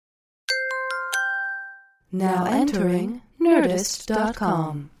Now entering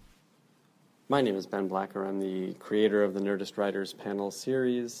Nerdist.com. My name is Ben Blacker. I'm the creator of the Nerdist Writers Panel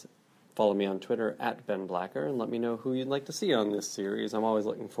series. Follow me on Twitter at Ben Blacker and let me know who you'd like to see on this series. I'm always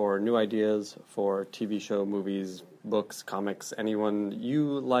looking for new ideas for TV show, movies, books, comics, anyone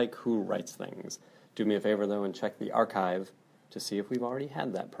you like who writes things. Do me a favor, though, and check the archive to see if we've already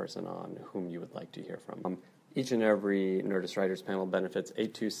had that person on whom you would like to hear from. Each and every Nerdist Writers Panel benefits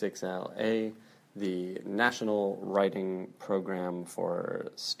 826LA, the National Writing Program for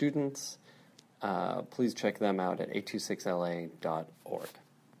Students. Please check them out at 826la.org.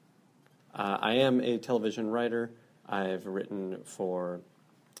 I am a television writer. I've written for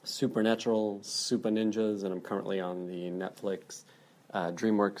Supernatural, Super Ninjas, and I'm currently on the Netflix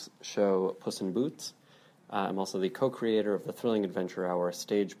DreamWorks show Puss in Boots. I'm also the co-creator of the Thrilling Adventure Hour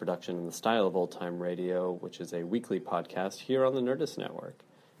stage production in the style of old-time radio, which is a weekly podcast here on the Nerdist Network.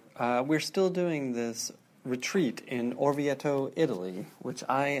 We're still doing this retreat in Orvieto, Italy, which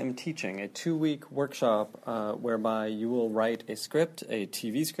I am teaching, a 2-week workshop whereby you will write a script, a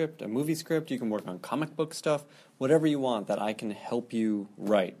TV script, a movie script. You can work on comic book stuff, whatever you want that I can help you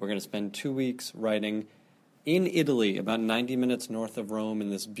write. We're going to spend 2 weeks writing in Italy, about 90 minutes north of Rome, in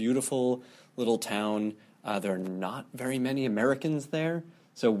this beautiful little town. There are not very many Americans there,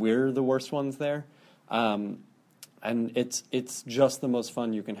 so we're the worst ones there. And it's just the most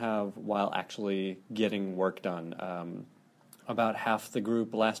fun you can have while actually getting work done. About half the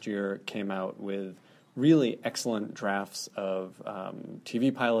group last year came out with really excellent drafts of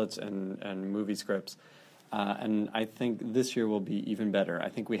TV pilots and movie scripts. And I think this year will be even better. I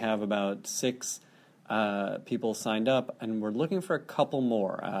think we have about 6 people signed up, and we're looking for a couple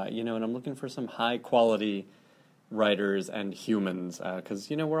more. And I'm looking for some high-quality writers and humans, because,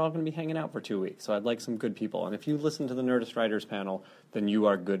 we're all going to be hanging out for 2 weeks, so I'd like some good people. And if you listen to the Nerdist Writers Panel, then you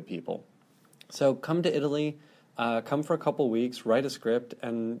are good people. So come to Italy, come for a couple weeks, write a script,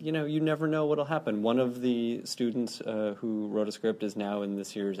 and, you never know what'll happen. One of the students who wrote a script is now in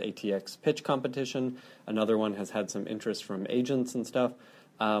this year's ATX pitch competition. Another one has had some interest from agents and stuff.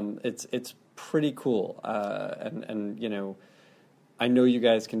 It's pretty cool, and I know you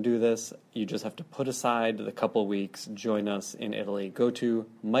guys can do this. You just have to put aside the couple weeks, join us in Italy. Go to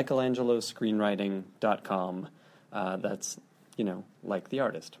michelangelo.screenwriting.com. That's, like the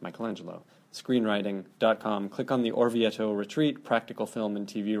artist, Michelangelo. Screenwriting.com. Click on the Orvieto Retreat, Practical Film and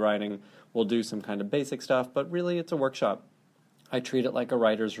TV Writing. We'll do some kind of basic stuff, but really it's a workshop. I treat it like a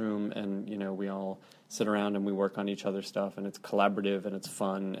writer's room, and, we all sit around and we work on each other's stuff, and it's collaborative and it's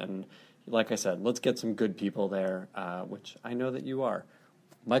fun, and like I said, let's get some good people there, which I know that you are.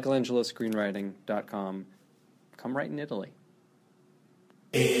 MichelangeloScreenwriting.com. Come right in Italy.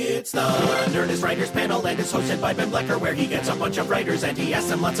 It's the Nerdist Writers Panel, and it's hosted by Ben Blacker, where he gets a bunch of writers and he asks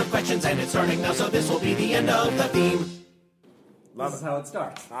them lots of questions, and it's starting now, so this will be the end of the theme. This is how it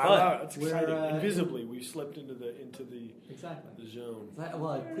starts. I love it. It's exciting. Invisibly, we've slipped into the exactly the zone. Well,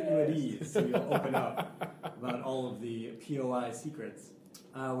 I put you at ease, so you'll open up about all of the POI secrets.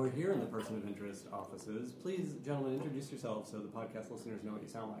 We're here in the Person of Interest offices. Please, gentlemen, introduce yourselves so the podcast listeners know what you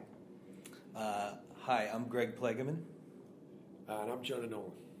sound like. Hi, I'm Greg Plegeman. And I'm Jonah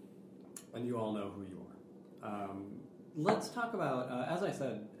Nolan. And you all know who you are. Let's talk about, as I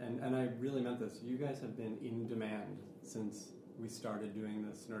said, and I really meant this, you guys have been in demand since we started doing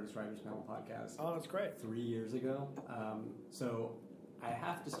this Nerdist Writers Panel podcast. Oh, that's great. 3 years ago. So I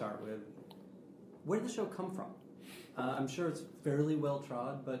have to start with, where did the show come from? I'm sure it's fairly well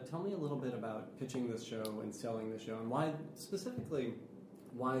trod, but tell me a little bit about pitching this show and selling the show, and why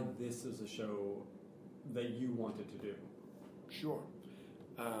this is a show that you wanted to do. Sure.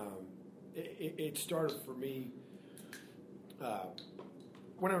 It started for me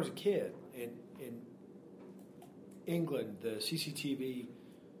when I was a kid in England. The CCTV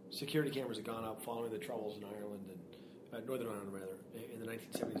security cameras had gone up following the troubles in Ireland and Northern Ireland, rather, in the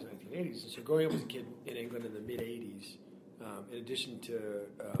 1970s and 1980s. And so growing up as a kid in England in the mid-'80s, in addition to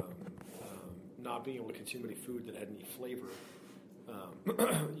not being able to consume any food that had any flavor,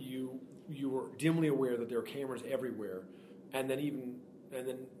 you were dimly aware that there were cameras everywhere, and then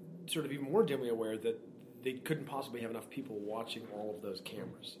sort of even more dimly aware that they couldn't possibly have enough people watching all of those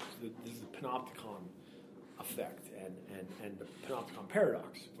cameras. So this is the panopticon effect and the panopticon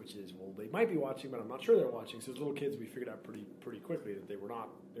paradox, which is, well, they might be watching, but I'm not sure they're watching. So as little kids, we figured out pretty quickly that they were not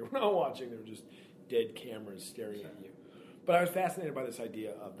watching. They were just dead cameras staring at you. But I was fascinated by this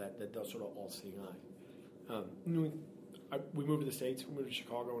idea of that sort of all-seeing eye. We moved to the States. We moved to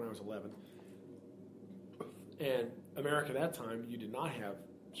Chicago when I was 11. And America at that time, you did not have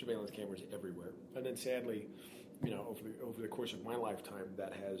surveillance cameras everywhere. And then sadly, over the course of my lifetime,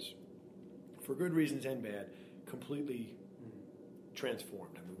 that has for good reasons and bad, completely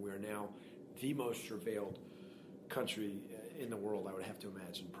transformed. I mean, we are now the most surveilled country in the world, I would have to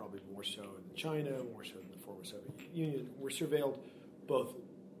imagine, probably more so than China, more so than the former Soviet Union. We're surveilled both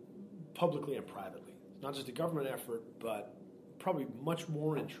publicly and privately. It's not just a government effort, but probably much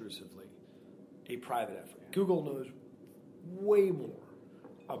more intrusively a private effort. Google knows way more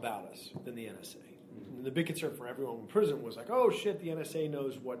about us than the NSA. And the big concern for everyone in prison was like, oh shit, the NSA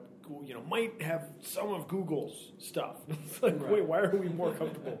knows what, might have some of Google's stuff. It's like, wait, why are we more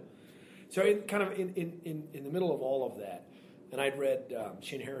comfortable? So in the middle of all of that, and I'd read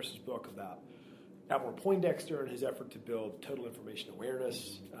Shane Harris's book about Admiral Poindexter and his effort to build total information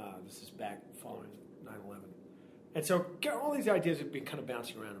awareness. This is back following 9/11. And so all these ideas have been kind of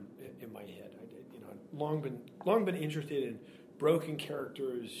bouncing around in my head. I'd long been interested in broken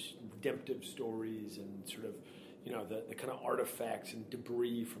characters, redemptive stories, and sort of, the kind of artifacts and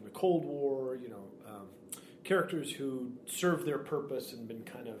debris from the Cold War, characters who served their purpose and been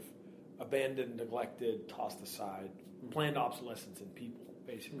kind of abandoned, neglected, tossed aside, planned obsolescence in people,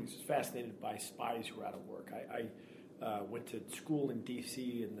 basically. Just fascinated by spies who are out of work. I went to school in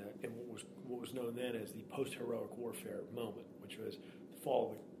D.C. in what was known then as the post-heroic warfare moment, which was the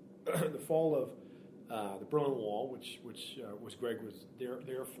fall of the Berlin Wall, which was Greg was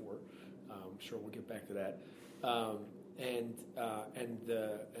there for. I'm sure we'll get back to that. And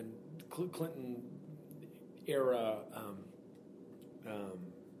Clinton era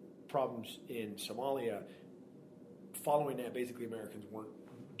problems in Somalia. Following that, basically Americans weren't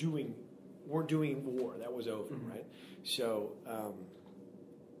doing war. That was over, right? So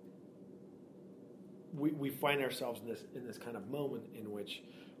we find ourselves in this kind of moment in which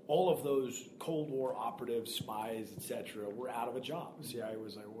all of those Cold War operatives, spies, etc., were out of a job. The CIA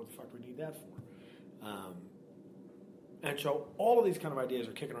was like, what the fuck do we need that for? And so all of these kind of ideas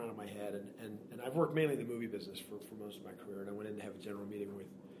are kicking around in my head, and I've worked mainly in the movie business for most of my career, and I went in to have a general meeting with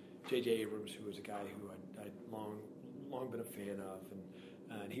J.J. Abrams, who was a guy who I'd long been a fan of,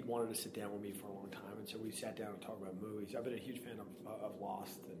 and he'd wanted to sit down with me for a long time, and so we sat down and talked about movies. I've been a huge fan of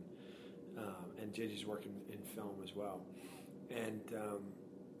Lost, and J.J.'s work in film as well. And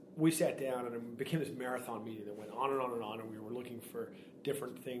we sat down, and it became this marathon meeting that went on and on and on, and we were looking for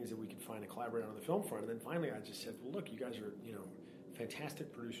different things that we could find to collaborate on the film front. And then finally I just said, well, look, you guys are,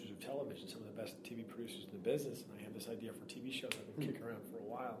 fantastic producers of television, some of the best TV producers in the business, and I have this idea for TV shows I've been kicking around for a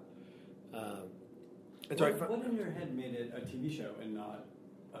while. And so what in your head made it a TV show and not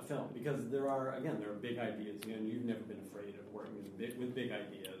a film? Because there are big ideas, and you've never been afraid of working with big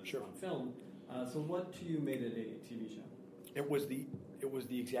ideas on film. So what to you made it a TV show? It was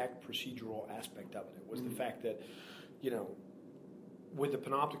the exact procedural aspect of it. It was the fact that, with the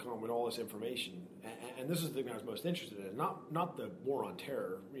Panopticon, with all this information, and this is the thing I was most interested in, not the war on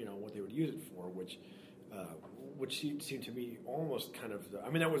terror, what they would use it for, which seemed to me almost kind of,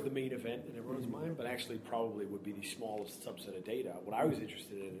 that was the main event in everyone's mind, but actually probably would be the smallest subset of data. What I was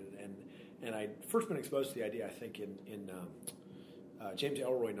interested in, and I'd first been exposed to the idea, I think, in James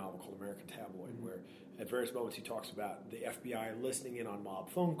Ellroy novel called American Tabloid, where at various moments he talks about the FBI listening in on mob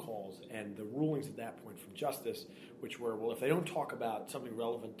phone calls and the rulings at that point from justice, which were, well, if they don't talk about something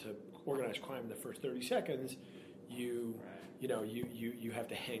relevant to organized crime in the first 30 seconds, you have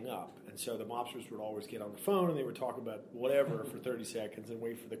to hang up. And so the mobsters would always get on the phone and they would talk about whatever for 30 seconds and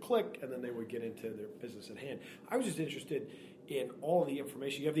wait for the click, and then they would get into their business at hand. I was just interested in all the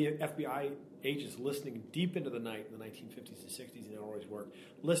information. You have the FBI agents listening deep into the night in the 1950s and 60s in Ellroy's work,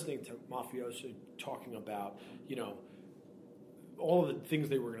 listening to mafiosi talking about, all of the things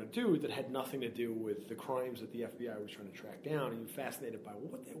they were going to do that had nothing to do with the crimes that the FBI was trying to track down. And you're fascinated by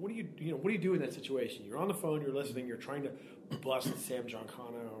what do you do in that situation? You're on the phone, you're listening, you're trying to bust Sam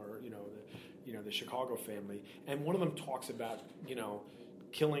Giancana or the Chicago family, and one of them talks about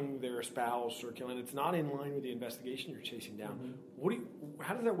killing their spouse or killing. It's not in line with the investigation you're chasing down.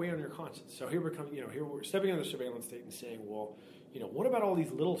 How does that weigh on your conscience? So here we're stepping into the surveillance state and saying, well, what about all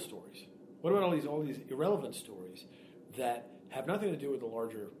these little stories? What about all these irrelevant stories that have nothing to do with the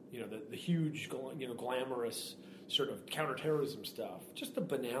larger, the huge, glamorous sort of counterterrorism stuff, just the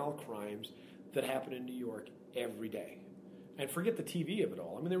banal crimes that happen in New York every day. And forget the TV of it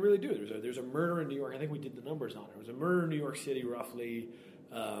all. They really do. There's a murder in New York. I think we did the numbers on it. There was a murder in New York City roughly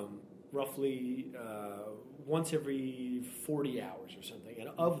once every 40 hours or something. And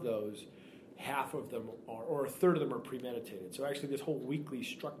of those, half of them are, or a third of them are premeditated. So actually, this whole weekly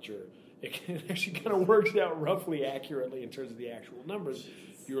structure, it actually kind of works out roughly accurately in terms of the actual numbers.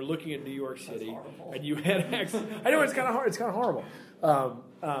 You were looking at New York City, and you had access. I know it's kind of hard. It's kind of horrible.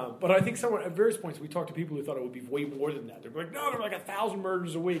 But I think at various points we talked to people who thought it would be way more than that. They're like, no, they're like 1,000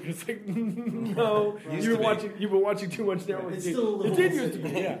 murders a week. It's like, no, you've been watching too much network. It's still a little. It did used to be,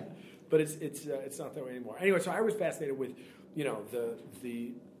 yeah. But it's not that way anymore. Anyway, so I was fascinated with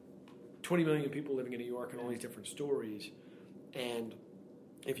the 20 million people living in New York and all these different stories, and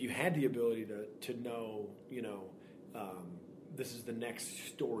if you had the ability to know, this is the next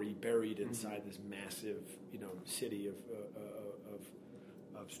story buried inside this massive, city of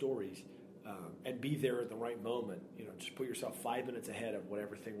stories, and be there at the right moment. Just put yourself 5 minutes ahead of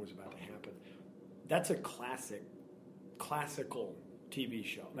whatever thing was about to happen. That's a classical TV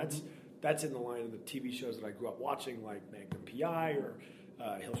show. That's in the line of the TV shows that I grew up watching, like Magnum PI or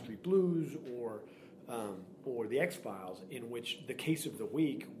Hill Street Blues or The X-Files, in which the case of the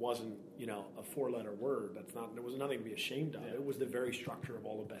week wasn't, a 4-letter word. There was nothing to be ashamed of. Yeah. It was the very structure of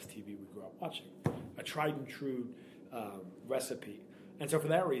all the best TV we grew up watching. A tried and true recipe. And so for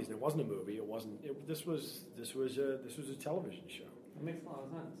that reason, it wasn't a movie. This was a television show. That makes a lot of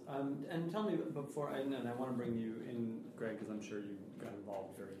sense. And tell me before, and I want to bring you in, Greg, because I'm sure you got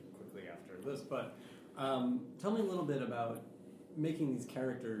involved very quickly after this. But tell me a little bit about making these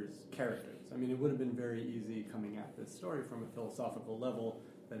characters. I mean, it would have been very easy coming at this story from a philosophical level,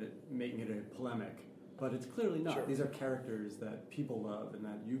 making it a polemic, but it's clearly not. Sure. These are characters that people love and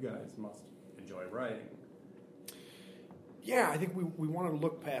that you guys must enjoy writing. Yeah, I think we want to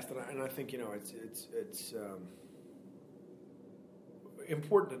look past it, and I think it's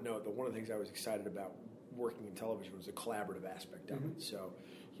important to note that one of the things I was excited about working in television was the collaborative aspect of it. So,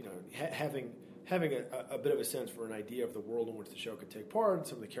 having a bit of a sense for an idea of the world in which the show could take part, and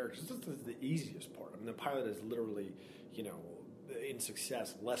some of the characters, this is the easiest part. I mean, the pilot is literally, in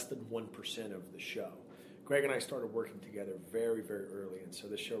success, less than 1% of the show. Greg and I started working together very, very early, and so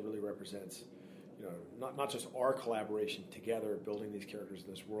this show really represents, not just our collaboration together, building these characters in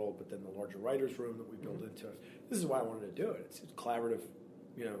this world, but then the larger writer's room that we build into it. This is why I wanted to do it. It's a collaborative,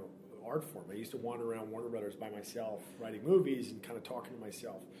 art form. I used to wander around Warner Brothers by myself, writing movies and kind of talking to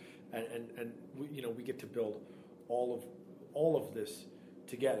myself. And we get to build all of this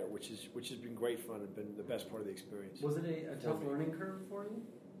together, which has been great fun and been the best part of the experience. Was it a tough learning curve for you?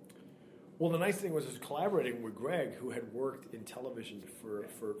 Well, the nice thing was collaborating with Greg, who had worked in television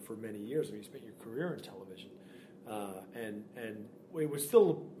for many years. I mean, you spent your career in television, and it was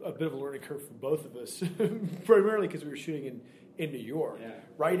still a bit of a learning curve for both of us, primarily because we were shooting in New York,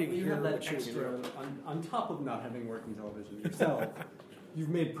 writing you here, have that shooting extra on top of not having worked in television yourself. You've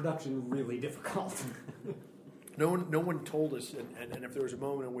made production really difficult. No one told us, and if there was a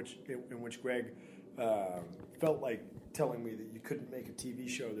moment in which Greg felt like telling me that you couldn't make a TV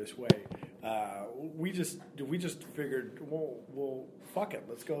show this way, we just figured, well, fuck it,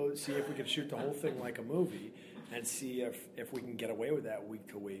 let's go see if we can shoot the whole thing like a movie, and see if we can get away with that week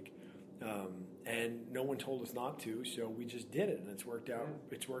to week. And no one told us not to, so we just did it, and it's worked out.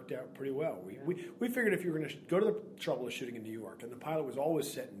 It's worked out pretty well. We figured if you were going to go to the trouble of shooting in New York, and the pilot was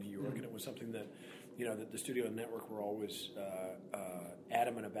always set in New York, and it was something that that the studio and network were always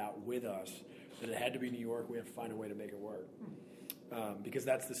adamant about with us, that it had to be New York. We have to find a way to make it work, because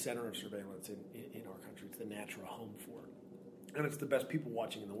that's the center of surveillance in our country. It's the natural home for it, and it's the best people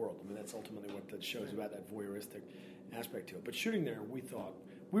watching in the world. I mean, that's ultimately what the show's about, that voyeuristic aspect to it. But shooting there, we thought.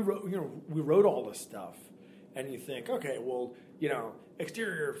 We wrote all this stuff, and you think, okay, well,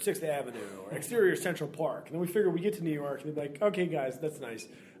 exterior 6th Avenue or exterior Central Park, and then we figure we get to New York, and they're like, okay, guys, that's nice.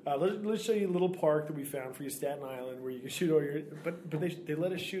 Let's show you a little park that we found for you, Staten Island, where you can shoot all your. But they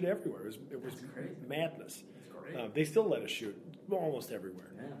let us shoot everywhere. It was madness. They still let us shoot almost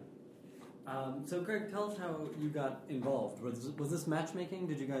everywhere. Yeah. So, Greg, tell us how you got involved. Was this matchmaking?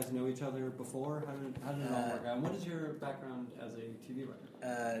 Did you guys know each other before? How did it all work out? And what is your background as a TV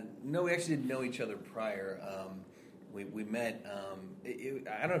writer? No, we actually didn't know each other prior. We met.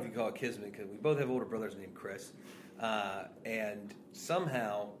 I don't know if you call it kismet, because we both have older brothers named Chris, and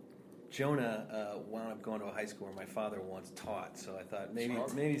somehow Jonah wound up going to a high school where my father once taught. So I thought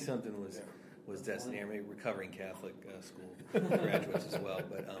maybe something was destined here. Maybe recovering Catholic school graduates as well,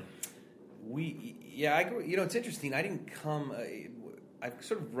 but. I grew. It's interesting. I didn't come. I've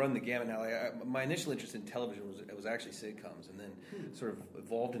sort of run the gamut now. My initial interest in television was actually sitcoms, and then sort of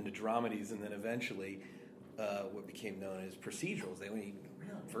evolved into dramedies, and then eventually what became known as procedurals. They weren't even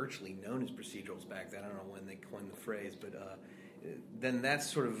virtually known as procedurals back then. I don't know when they coined the phrase, but then that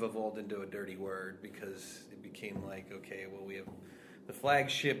sort of evolved into a dirty word, because it became like, okay, well, we have the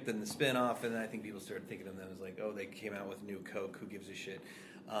flagship, then the spinoff, and then I think people started thinking of them as like, oh, they came out with new Coke. Who gives a shit?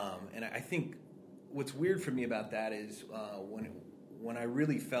 And I think what's weird for me about that is when I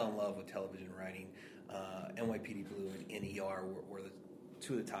really fell in love with television writing, NYPD Blue and ER were the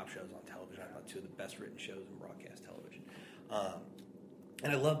two of the top shows on television. I thought two of the best written shows in broadcast television,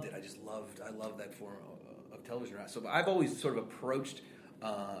 and I loved it. I loved that form of television. So I've always sort of approached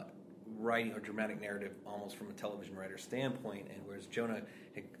writing or dramatic narrative almost from a television writer standpoint, and whereas Jonah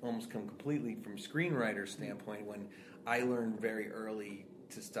had almost come completely from screenwriter standpoint, when I learned very early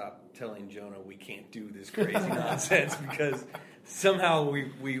to stop telling Jonah we can't do this crazy nonsense because somehow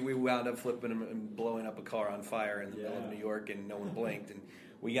we wound up flipping him and blowing up a car on fire in the middle of New York and no one blinked and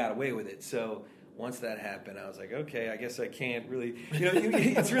we got away with it. So once that happened, I was like, okay, I guess I can't really,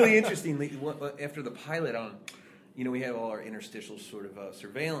 it's really interesting. After the pilot on, we have all our interstitial sort of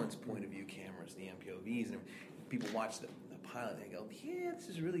surveillance point of view cameras, the MPOVs, and people watch the pilot and they go, yeah, this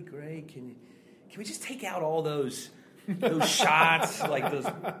is really great. Can we just take out all those shots, like those,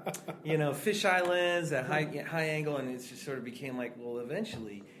 fisheye lens, that high angle, and it just sort of became like, well,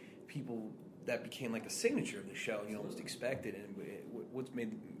 eventually, that became like a signature of the show, and you almost expect it, and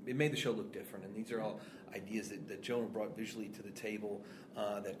it made the show look different. And these are all ideas that Jonah brought visually to the table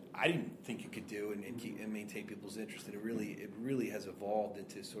that I didn't think you could do and maintain people's interest. And it really has evolved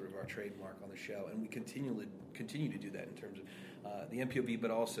into sort of our trademark on the show, and we continue to do that in terms of the MPOV,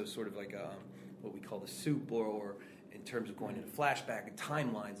 but also sort of like what we call the soup, or in terms of going into flashback and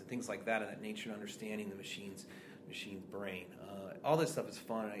timelines and things like that, and that nature and understanding the machine's brain. All this stuff is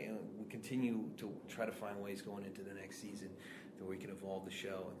fun, and we continue to try to find ways going into the next season that we can evolve the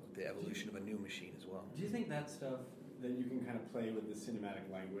show and the evolution of a new machine as well. Do you think that stuff, that you can kind of play with the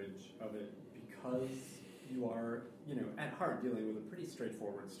cinematic language of it because you are, at heart dealing with a pretty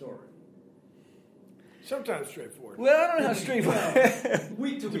straightforward story? Sometimes straightforward. Well, I don't know how straightforward.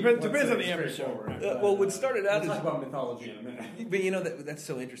 Week to week. Depends on the episode. Well, what started out we'll is... talk about mythology in a minute. But that's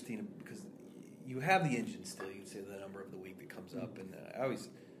so interesting because you have the engine still. You can say the number of the week that comes up, and I always...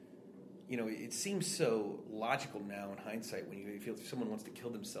 it seems so logical now in hindsight when you feel if someone wants to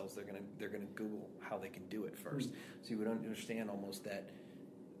kill themselves, they're gonna Google how they can do it first. So you would understand almost that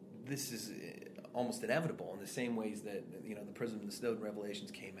this is almost inevitable in the same ways that the Prism and the Snowden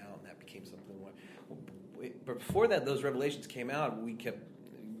revelations came out, and that became something. But before that, those revelations came out, we kept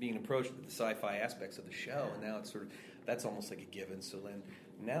being approached with the sci-fi aspects of the show, and now it's sort of that's almost like a given. So then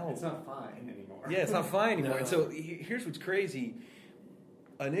now it's not fine anymore. Yeah, it's not fine anymore. And so here's what's crazy.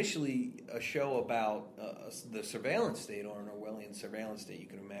 Initially, a show about the surveillance state or an Orwellian surveillance state, you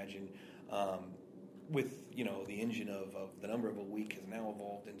can imagine, with the engine of the number of a week has now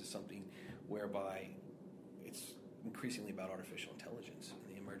evolved into something whereby it's increasingly about artificial intelligence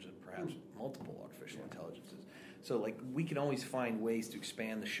and the emergence of perhaps multiple artificial intelligences. So we can always find ways to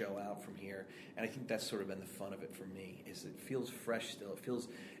expand the show out from here, and I think that's sort of been the fun of it for me. Is it feels fresh still.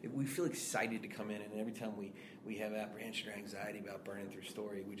 We feel excited to come in, and every time we have apprehension or anxiety about burning through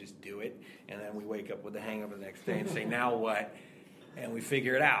story, we just do it, and then we wake up with the hangover the next day and say, now what? And we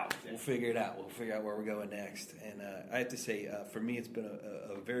figure it out. We'll figure it out. We'll figure out where we're going next. And I have to say, for me, it's been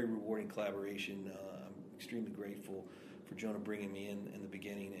a very rewarding collaboration. I'm extremely grateful for Jonah bringing me in the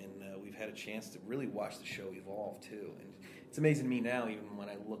beginning, and we've had a chance to really watch the show evolve too. And it's amazing to me now, even when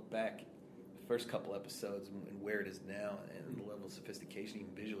I look back, the first couple episodes and where it is now, and the level of sophistication,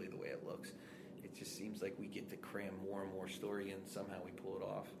 even visually, the way it looks. It just seems like we get to cram more and more story, and somehow we pull it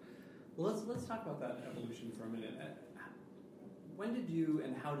off. Well, let's talk about that evolution for a minute. When did you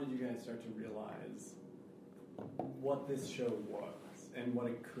and how did you guys start to realize what this show was and what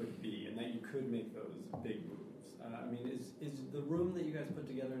it could be, and that you could make those big moves? Is the room that you guys put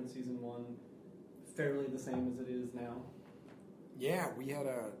together in season 1 fairly the same as it is now? Yeah,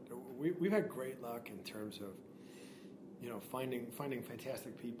 we've had great luck in terms of finding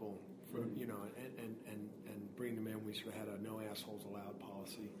fantastic people for and bringing them in. We sort of had a no assholes allowed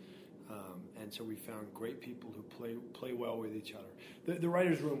policy. And so we found great people who play well with each other. The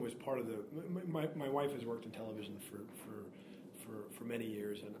writers' room was part of the. My wife has worked in television for many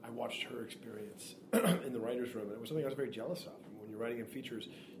years, and I watched her experience in the writers' room, and it was something I was very jealous of. And when you're writing in features,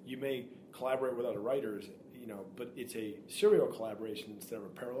 you may collaborate with other writers, but it's a serial collaboration instead of a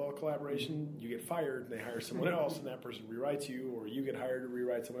parallel collaboration. You get fired, and they hire someone else, and that person rewrites you, or you get hired to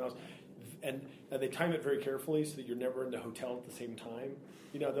rewrite someone else. And they time it very carefully so that you're never in the hotel at the same time.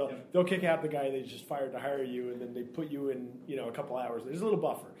 They'll kick out the guy they just fired to hire you, and then they put you in, a couple hours. There's a little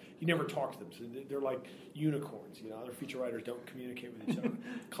buffer. You never talk to them, so they're like unicorns. Other feature writers don't communicate with each other.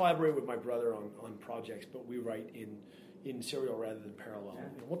 Collaborate with my brother on projects, but we write in in serial rather than parallel.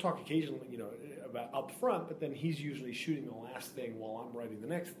 We'll talk occasionally, about up front, but then he's usually shooting the last thing while I'm writing the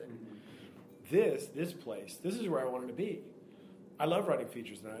next thing. This place, this is where I wanted to be. I love writing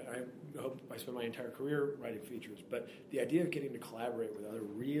features, and I hope I spend my entire career writing features. But the idea of getting to collaborate with other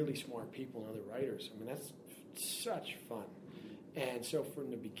really smart people and other writers, that's such fun. And so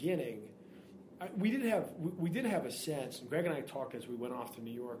from the beginning, we did have a sense, and Greg and I talked as we went off to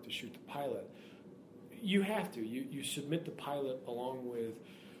New York to shoot the pilot. You have to. You submit the pilot along with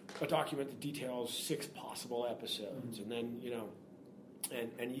a document that details 6 possible episodes, and then,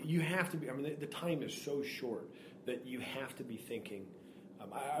 and you have to be, the time is so short that you have to be thinking.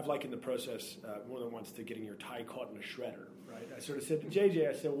 I've likened the process more than once to getting your tie caught in a shredder, right? I sort of said to JJ,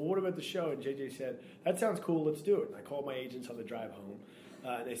 I said, well, what about the show? And JJ said, that sounds cool, let's do it. And I called my agents on the drive home.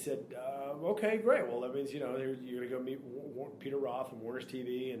 And they said, okay, great. Well, that means, you're going to go meet Peter Roth and Warner's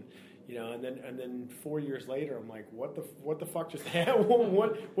TV, and and then 4 years later, I'm like, what the fuck just happened?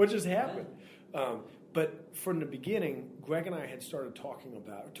 what just happened? But from the beginning, Greg and I had started talking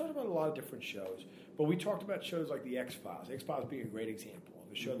about a lot of different shows, but we talked about shows like the X-Files. X-Files being a great example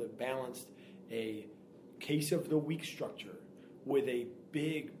of a show that balanced a case of the week structure with a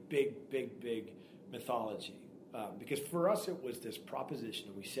big mythology. Because for us, it was this proposition,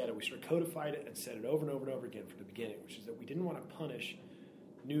 and we said it, we sort of codified it and said it over and over and over again from the beginning, which is that we didn't want to punish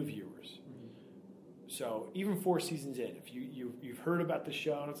new viewers. So even 4 seasons in, if you've heard about the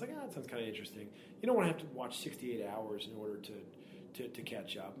show and it's like, that sounds kind of interesting, you don't want to have to watch 68 hours in order to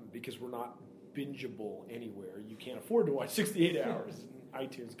catch up, because we're not bingeable anywhere. You can't afford to watch 68 hours.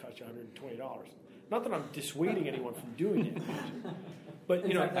 iTunes costs you $120. Not that I'm dissuading anyone from doing it, but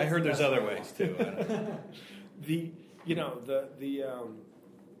I heard there's other ways too. The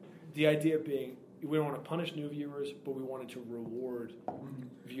idea being, we don't want to punish new viewers, but we wanted to reward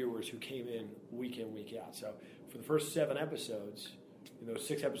viewers who came in, week out. So for the first 7 episodes, those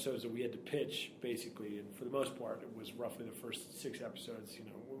 6 episodes that we had to pitch, basically, and for the most part, it was roughly the first 6 episodes.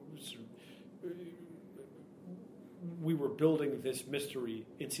 We were building this mystery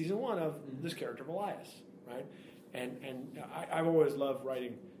in season 1 of this character of Elias, right? And I've always loved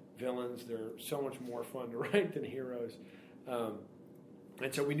writing villains. They're so much more fun to write than heroes. And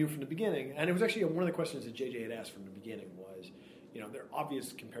so we knew from the beginning, and it was actually one of the questions that JJ had asked from the beginning was, there are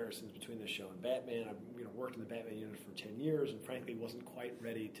obvious comparisons between this show and Batman. I've worked in the Batman unit for 10 years, and frankly wasn't quite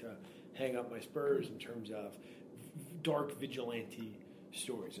ready to hang up my spurs in terms of dark vigilante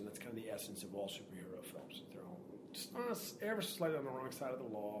stories, and that's kind of the essence of all superhero films. They're all ever slightly on the wrong side of the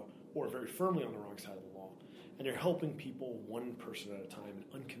law, or very firmly on the wrong side of the law, and they're helping people one person at a time and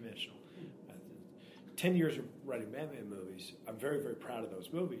unconventional. 10 years of writing Batman movies, I'm very, very proud of those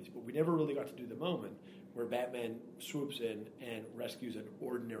movies, but we never really got to do the moment where Batman swoops in and rescues an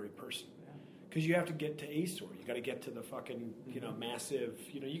ordinary person. Because you have to get to a story. You got to get to the fucking, massive,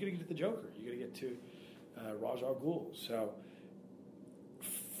 you got to get to the Joker. You got to get to Ra's al Ghul. So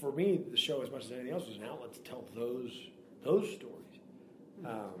for me, the show, as much as anything else, was an outlet to tell those stories.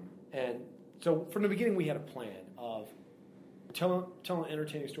 And so from the beginning, we had a plan of tell an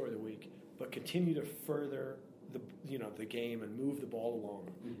entertaining story of the week, but continue to further the game and move the ball along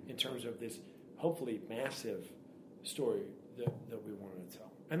in terms of this hopefully massive story that we wanted to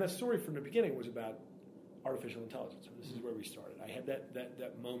tell. And that story from the beginning was about artificial intelligence. So this is where we started. I had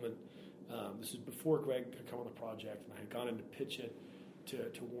that moment. This is before Greg had come on the project, and I had gone in to pitch it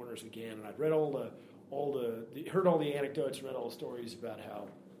to Warner's again, and I'd read heard all the anecdotes, read all the stories about how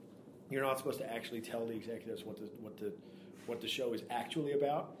you're not supposed to actually tell the executives what the show is actually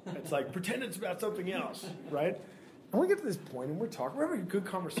about. It's like, pretend it's about something else, right? And we get to this point, and we're having a good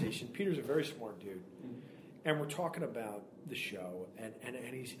conversation. Peter's a very smart dude, and we're talking about the show, and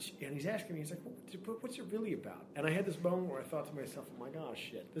he's asking me, he's like, what's it really about? And I had this moment where I thought to myself, oh my gosh,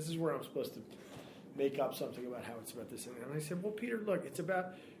 shit, this is where I'm supposed to make up something about how it's about this. And I said, well, Peter, look, it's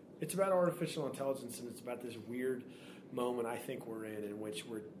about artificial intelligence, and it's about this weird moment I think we're in which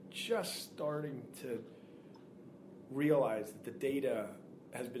we're just starting to realize that the data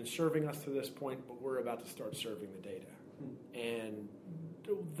has been serving us to this point, but we're about to start serving the data. And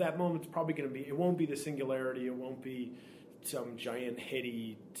that moment's probably going to be, it won't be the singularity, it won't be some giant,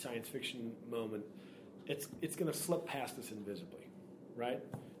 heady science fiction moment. It's going to slip past us invisibly, right?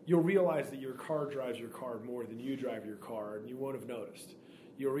 You'll realize that your car drives your car more than you drive your car, and you won't have noticed.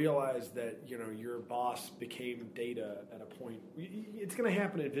 You'll realize that your boss became data at a point. It's going to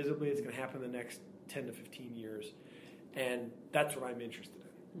happen invisibly. It's going to happen in the next 10 to 15 years, and that's what I'm interested in.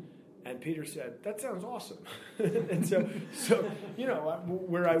 And Peter said, "That sounds awesome." And so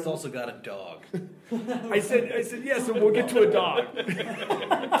where it's also got a dog. I said yes, and we'll get to a dog.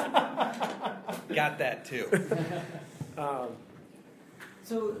 Got that too.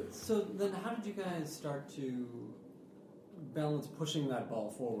 So then how did you guys start to balance pushing that ball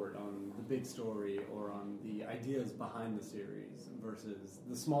forward on the big story or on the ideas behind the series versus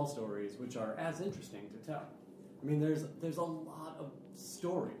the small stories, which are as interesting to tell? I mean, there's a lot of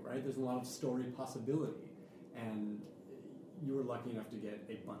story, right? There's a lot of story possibility, and you were lucky enough to get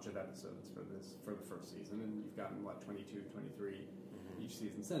a bunch of episodes for the first season, and you've gotten 22, 23 each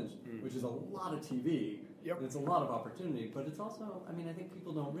season since, which is a lot of TV. Yep. And it's a lot of opportunity, but it's also, I mean, I think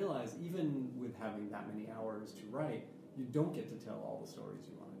people don't realize, even with having that many hours to write, you don't get to tell all the stories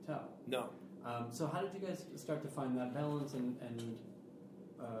you want to tell. No. So how did you guys start to find that balance? And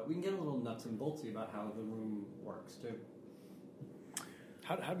we can get a little nuts and boltsy about how the room works too.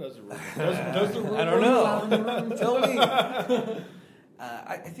 How does the room? Does the room? I don't know. Tell me.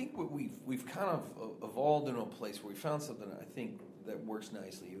 I think what we've kind of evolved into a place where we found something I think that works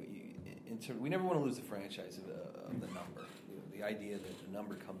nicely. We never want to lose the franchise of the number. The idea that the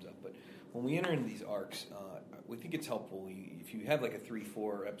number comes up, but when we enter into these arcs, we think it's helpful if you have like a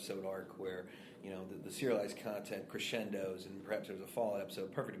 3-4 episode arc where the serialized content crescendos and perhaps there's a fallout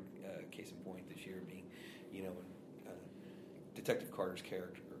episode. Perfect case in point this year being when Detective Carter's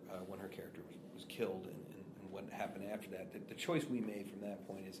character when her character was killed and what happened after that. The choice we made from that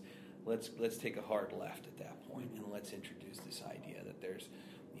point is let's take a hard left at that point and let's introduce this idea that there's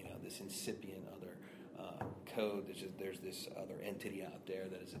this incipient other code. There's this other entity out there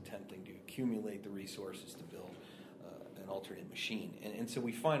that is attempting to accumulate the resources to build an alternate machine. And so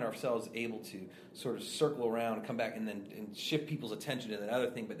we find ourselves able to sort of circle around and come back and shift people's attention to that other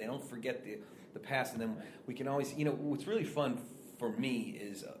thing, but they don't forget the past. And then we can always, what's really fun for me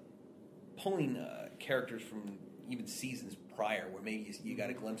is pulling characters from even seasons prior where maybe you got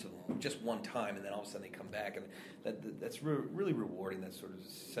a glimpse of them just one time and then all of a sudden they come back, and that's really rewarding, that sort of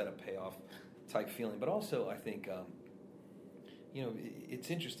setup payoff type feeling. But also I think it's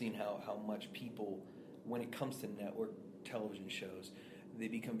interesting how much people, when it comes to network television shows, they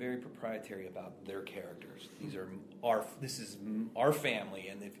become very proprietary about their characters. This is our family,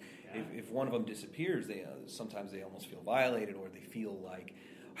 and if one of them disappears, sometimes they almost feel violated, or they feel like,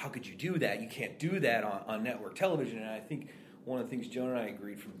 how could you do that? You can't do that on network television. And I think one of the things Joan and I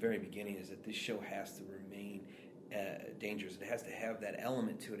agreed from the very beginning is that this show has to remain dangerous. It has to have that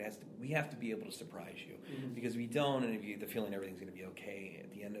element to it. We have to be able to surprise you. Because if we don't, and if you get the feeling everything's going to be okay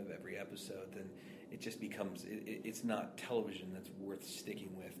at the end of every episode, then it just becomes, it's not television that's worth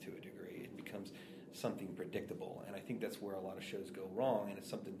sticking with to a degree. It becomes something predictable. And I think that's where a lot of shows go wrong, and it's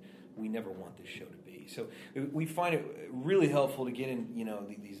something we never want this show to be. So we find it really helpful to get in,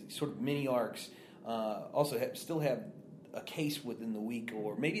 these sort of mini arcs. Also still have a case within the week,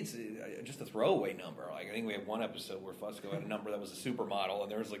 or maybe it's just a throwaway number. Like I think we have one episode where Fusco had a number that was a supermodel,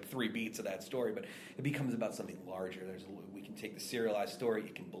 and there was like 3 beats of that story, but it becomes about something larger. We can take the serialized story,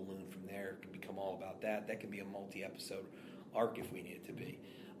 it can balloon from there, it can become all about that. That can be a multi-episode arc if we need it to be.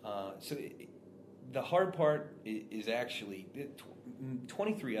 The hard part is actually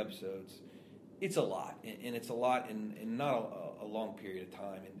 23 episodes. It's a lot, and it's a lot in not a long period of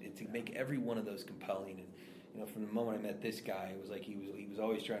time, and to make every one of those compelling. And from the moment I met this guy, it was like he was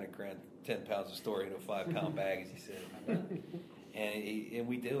always trying to cram 10 pounds of story into a 5-pound bag, as he said. And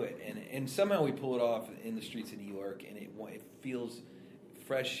we do it, and somehow we pull it off in the streets of New York, and it feels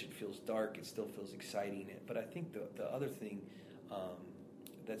fresh, it feels dark, it still feels exciting. But I think the other thing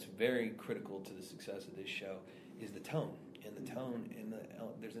that's very critical to the success of this show is the tone. And the tone, and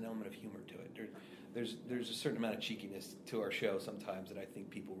there's an element of humor to it. There's a certain amount of cheekiness to our show sometimes that I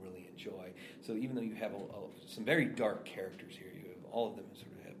think people really enjoy. So even though you have some very dark characters here, you have all of them sort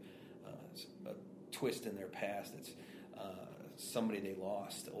of have a twist in their past. It's somebody they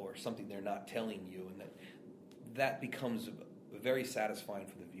lost or something they're not telling you, and that becomes very satisfying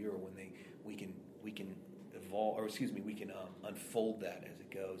for the viewer when we can evolve, or excuse me, we can unfold that as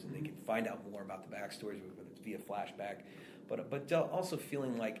it goes, and they can find out more about the backstories, whether it's via flashback, but also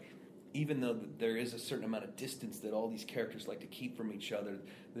feeling like, even though there is a certain amount of distance that all these characters like to keep from each other,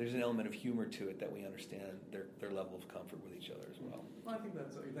 there's an element of humor to it that we understand their level of comfort with each other as well. Well, I think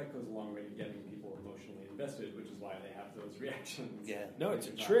that goes a long way to getting people emotionally invested, which is why they have those reactions. Yeah, no, it's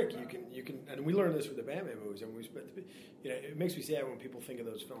a trick. You can, and we learned this with the Batman movies, and it makes me sad when people think of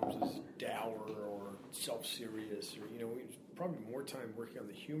those films as dour or self-serious, or we probably more time working on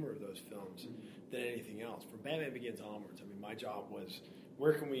the humor of those films than anything else. From Batman Begins onwards, I mean, my job was,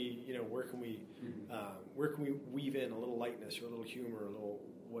 where can we weave in a little lightness or a little humor, a little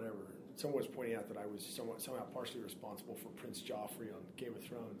whatever. Someone was pointing out that I was somehow partially responsible for Prince Joffrey on Game of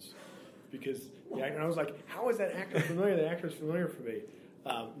Thrones, because and I was like, how is that actor familiar? That actor is familiar for me.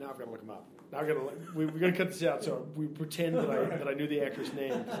 Now I've got to look him up. Now we're going to cut this out, so we pretend that I knew the actor's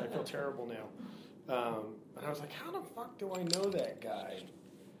name because I feel terrible now. And I was like, how the fuck do I know that guy?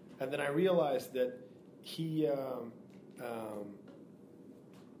 And then I realized that he,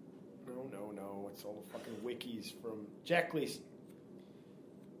 no, it's all the fucking wikis from Jack Gleason.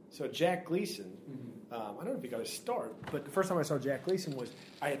 So Jack Gleason, I don't know if he got his start, but the first time I saw Jack Gleason was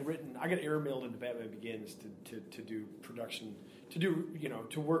I got airmailed into Batman Begins to do production,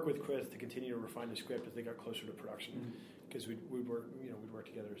 to work with Chris to continue to refine the script as they got closer to production, because we'd work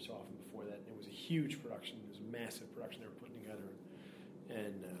together so often before that. And it was a huge production. It was a massive production they were putting together,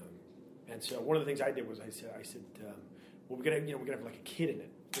 and so one of the things I did was I said, well, we're gonna have like a kid in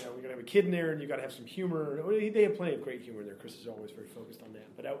it. We're gonna have a kid in there, and you got to have some humor. They have plenty of great humor in there. Chris is always very focused on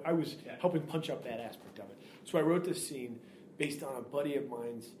that, but I was helping punch up that aspect of it. So I wrote this scene based on a buddy of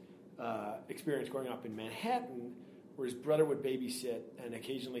mine's experience growing up in Manhattan, where his brother would babysit, and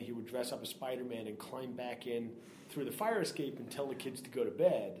occasionally he would dress up as Spider-Man and climb back in through the fire escape and tell the kids to go to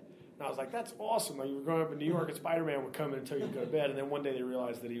bed. And I was like, that's awesome. Like, you were growing up in New York and Spider-Man would come in and tell you to go to bed. And then one day they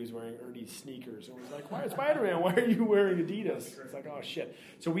realized that he was wearing Ernie's sneakers. And it was like, why, Spider-Man, why are you wearing Adidas? It's like, oh, shit.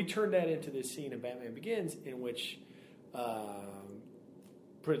 So we turned that into this scene in Batman Begins in which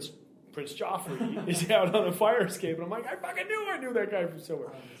Prince Joffrey is out on a fire escape. And I'm like, I fucking knew that guy from somewhere.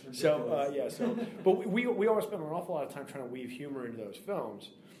 But we always spent an awful lot of time trying to weave humor into those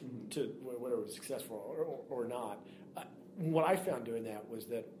films, to whether it was successful or not. What I found doing that was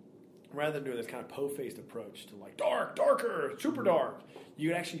that rather than doing this kind of po-faced approach to like darker, super dark, you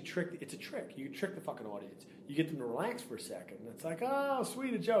could actually it's a trick. You trick the fucking audience. You get them to relax for a second. And it's like, oh,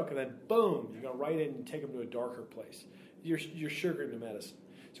 sweet, a joke. And then boom, you go right in and take them to a darker place. You're sugaring the medicine.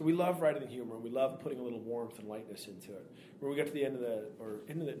 So we love writing the humor. We love putting a little warmth and lightness into it. When we got to the end of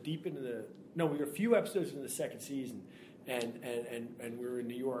we were a few episodes into the second season, and we were in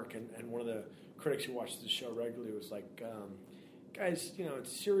New York, and one of the critics who watches the show regularly was like, guys, it's a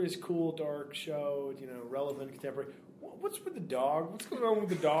serious, cool, dark show, relevant, contemporary. What's with the dog? What's going on with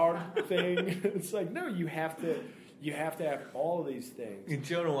the dog thing? It's like, no, you have to have all of these things. And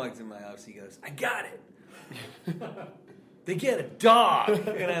Jonah walks in my house, he goes, I got it. They get a dog.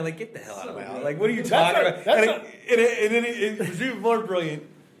 And I'm like, get the hell out of my house. Like, what are you talking about? And then it was even more brilliant.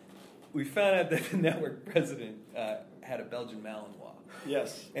 We found out that the network president had a Belgian Malinois.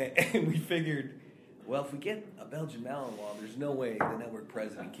 Yes. And we figured, well, if we get a Belgian Malinois, there's no way the network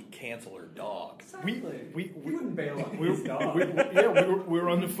president can cancel her dog. Exactly. We wouldn't bail on his dog. We were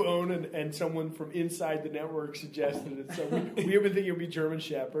on the phone, and someone from inside the network suggested it. So we have been thinking it would be German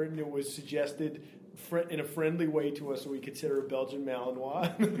Shepherd, and it was suggested in a friendly way to us, so we consider a Belgian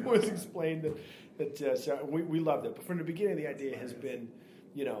Malinois. It was explained that so we loved it. But from the beginning, the idea has been,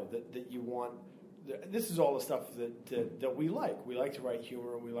 that you want. This is all the stuff that we like. We like to write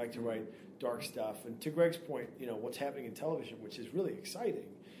humor, and we like to write dark stuff. And to Greg's point, what's happening in television, which is really exciting,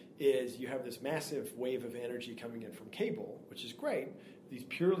 is you have this massive wave of energy coming in from cable, which is great. These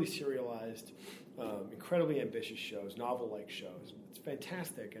purely serialized, incredibly ambitious shows, novel-like shows. It's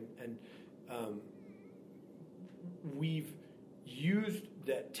fantastic, and we've used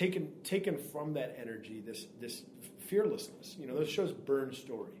that, taken from that energy, this fearlessness. Those shows burn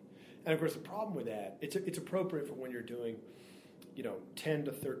story. And of course, the problem with that, it's appropriate for when you're doing, 10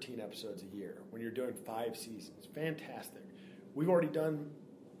 to 13 episodes a year. When you're doing 5 seasons, fantastic. We've already done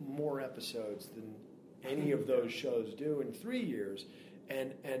more episodes than any of those shows do in 3 years,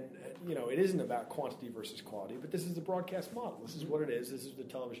 and it isn't about quantity versus quality. But this is the broadcast model. This is what it is. This is the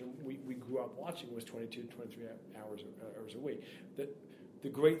television we grew up watching. Was 22, 23 hours a week. The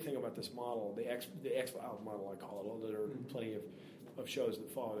great thing about this model, the X-Files model, I call it, although there are plenty of shows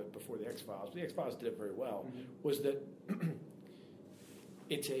that followed it before the X-Files. The X-Files did it very well. Was that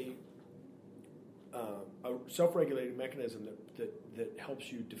it's a self-regulating mechanism that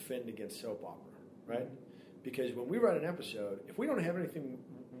helps you defend against soap opera, right? Because when we write an episode, if we don't have anything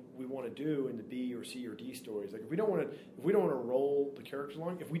we want to do in the B or C or D stories, like if we don't want to roll the characters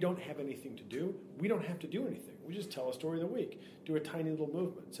along, if we don't have anything to do, we don't have to do anything. We just tell a story of the week, do a tiny little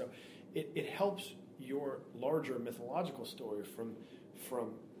movement. So it helps your larger mythological story from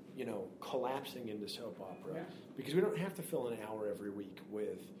collapsing into soap opera, because we don't have to fill an hour every week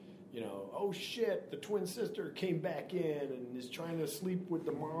with oh shit, the twin sister came back in and is trying to sleep with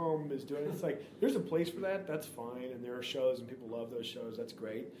the mom, is doing it's like there's a place for that, that's fine, and there are shows and people love those shows, that's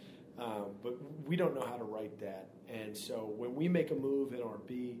great, but we don't know how to write that. And so when we make a move in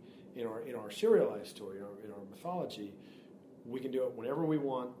our serialized story, in our mythology, We can do it whenever we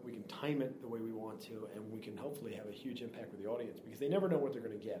want. We can time it the way we want to, and we can hopefully have a huge impact with the audience because they never know what they're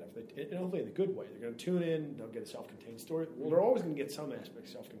going to get. And hopefully in the good way. They're going to tune in. They'll get a self-contained story. Well, they're always going to get some aspect of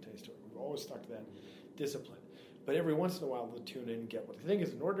self-contained story. We've always stuck to that discipline. But every once in a while, they'll tune in and get what they think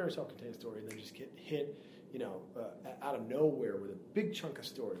is an ordinary self-contained story, and then just get hit, out of nowhere with a big chunk of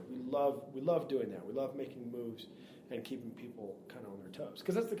story. We love doing that. We love making moves and keeping people kind of on their toes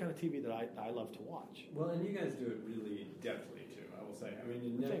because that's the kind of TV that I love to watch. Well, and you guys do it really deftly too. I will say. I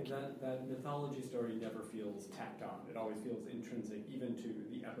mean, that mythology story never feels tacked on. It always feels intrinsic, even to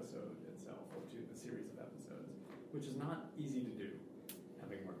the episode itself or to the series of episodes, which is not easy to do,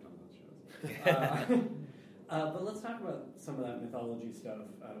 having worked on those shows. But let's talk about some of that mythology stuff.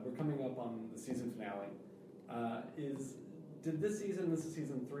 We're coming up on the season finale. This is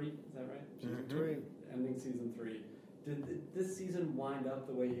season 3, is that right? Season 3. Ending season 3. Did this season wind up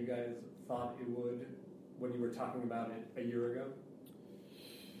the way you guys thought it would when you were talking about it a year ago?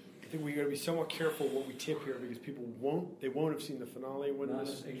 I think we got to be somewhat careful what we tip here because people won't have seen the finale when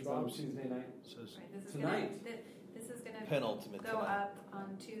this drops. Tuesday night. Tonight. This is going to Penultimate go tonight. up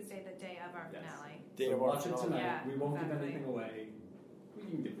on Tuesday, the day of our finale. So watch it tonight. Yeah, we won't exactly. give anything away. We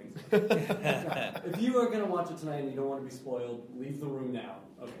can give things away. If you are going to watch it tonight and you don't want to be spoiled, leave the room now.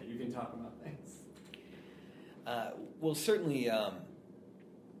 Okay, you can talk about things. Well, certainly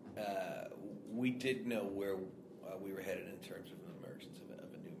we did know where we were headed in terms of the emergence of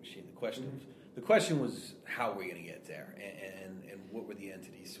a new machine. The question was how were we going to get there, and what were the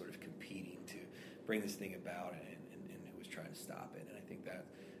entities sort of competing to bring this thing about, and who was trying to stop it. And I think that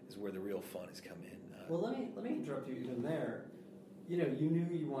is where the real fun has come in. Well, let me interrupt you even there. You knew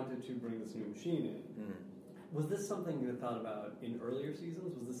you wanted to bring this new machine in. Mm. Was this something you had thought about in earlier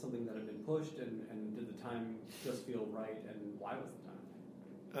seasons? Was this something that had been pushed, and did the time just feel right, and why was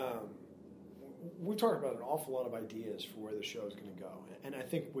the time? We've talked about an awful lot of ideas for where the show is going to go. And I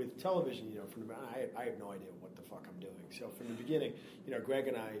think with television, I have no idea what the fuck I'm doing. So from the beginning, Greg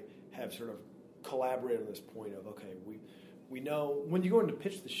and I have sort of collaborated on this point of, okay, we know when you go in to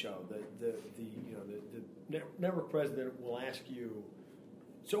pitch the show, the network president will ask you,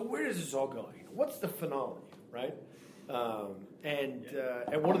 so where is this all going? What's the finale, right? And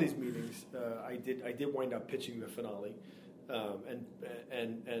at one of these meetings, I did wind up pitching the finale, and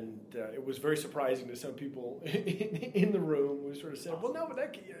it was very surprising to some people in the room who sort of said, "Well, no, but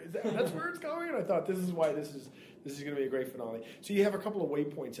that's where it's going." And I thought, this is why this is going to be a great finale. So you have a couple of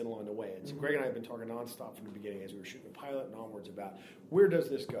waypoints in along the way. And so Greg and I have been talking nonstop from the beginning as we were shooting the pilot and onwards about where does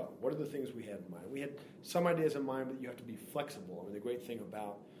this go? What are the things we had in mind? We had some ideas in mind, but you have to be flexible. I mean, the great thing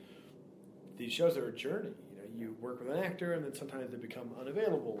about these shows are a journey. You work with an actor, and then sometimes they become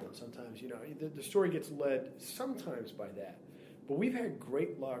unavailable, and sometimes the story gets led sometimes by that. But we've had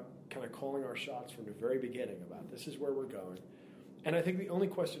great luck kind of calling our shots from the very beginning about this is where we're going. And I think the only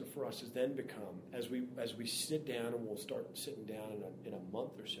question for us has then become, as we sit down, and we'll start sitting down in a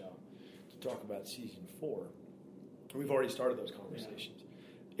month or so to talk about season 4. And we've already started those conversations.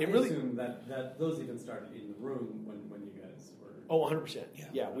 Yeah. I assume that those even started in the room when you guys were. Oh, 100%.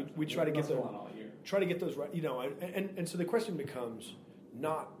 Yeah. We try to get those. All year. Try to get those right, and so the question becomes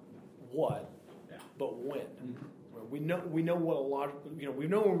not what, but when. Mm-hmm. We know what a lot of, we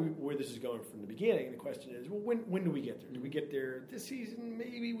know where this is going from the beginning. And the question is, well, when do we get there? Do we get there this season?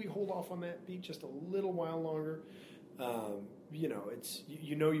 Maybe we hold off on that beat just a little while longer. It's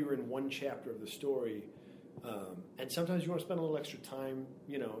you're in one chapter of the story, and sometimes you want to spend a little extra time,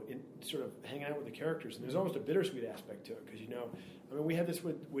 in sort of hanging out with the characters. And there's almost a bittersweet aspect to it because we had this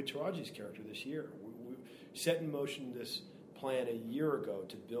with Taraji's character this year. We set in motion this plan a year ago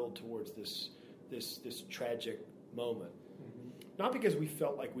to build towards this tragic moment. Mm-hmm. Not because we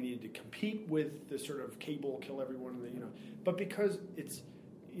felt like we needed to compete with the sort of cable kill everyone, but because it's,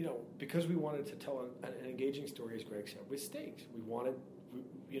 because we wanted to tell an engaging story, as Greg said, with stakes. We wanted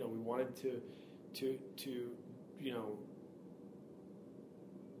to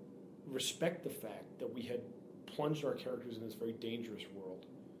respect the fact that we had plunged our characters in this very dangerous world.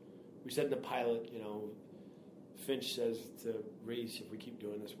 We said in the pilot, Finch says to Reese, if we keep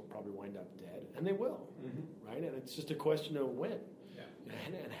doing this, we'll probably wind up dead. And they will, right? And it's just a question of when. Yeah.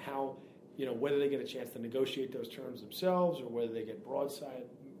 And how, whether they get a chance to negotiate those terms themselves or whether they get broadside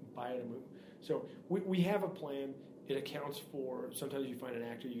by it. So we have a plan. It accounts for, sometimes you find an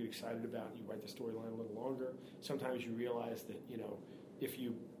actor you get excited about and you write the storyline a little longer. Sometimes you realize that, if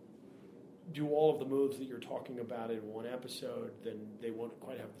you do all of the moves that you're talking about in one episode, then they won't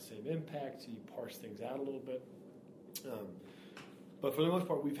quite have the same impact, so you parse things out a little bit. But for the most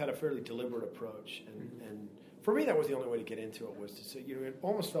part, we've had a fairly deliberate approach, and for me, that was the only way to get into it, was to say, it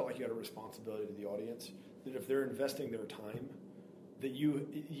almost felt like you had a responsibility to the audience that if they're investing their time, that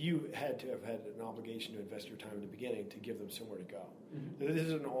you had to have had an obligation to invest your time in the beginning to give them somewhere to go. That this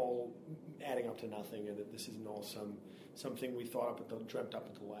isn't all adding up to nothing, and that this isn't all something we dreamt up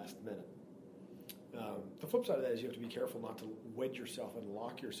at the last minute. The flip side of that is you have to be careful not to wed yourself and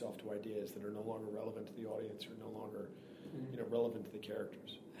lock yourself to ideas that are no longer relevant to the audience or no longer relevant to the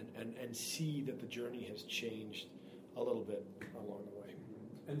characters, and see that the journey has changed a little bit along the way.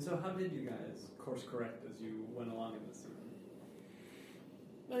 And so how did you guys course correct as you went along in this season?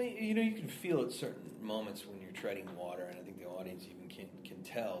 Well, you can feel at certain moments when you're treading water, and I think the audience even can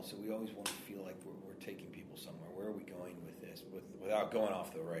tell. So we always want to feel like we're taking people somewhere. Where are we going with this, without going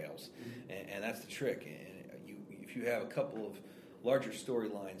off the rails? And that's the trick. And if you have a couple of larger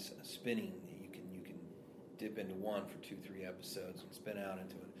storylines spinning, you can dip into one for 2-3 episodes and spin out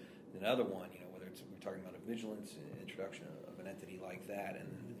into another one. Whether it's we're talking about a vigilance, introduction of an entity like that,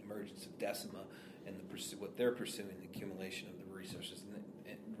 and then the emergence of Decima, and what they're pursuing, the accumulation of the resources,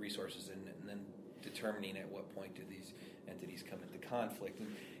 and then determining at what point do these entities come into conflict.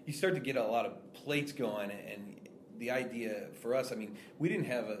 And you start to get a lot of plates going, and the idea for us, we didn't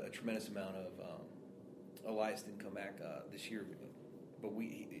have a tremendous amount of Elias didn't come back this year, but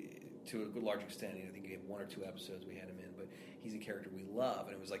we, to a good large extent, I think we had 1 or 2 episodes we had him in, but he's a character we love,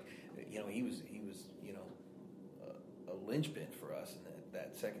 and it was like, he was a linchpin for us in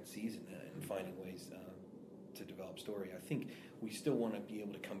that second season in finding ways to develop story. I think we still want to be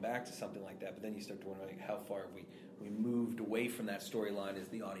able to come back to something like that, but then you start to wonder, how far have we moved away from that storyline? Is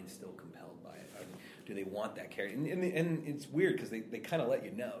the audience still compelled by it? Do they want that character? And it's weird because they kind of let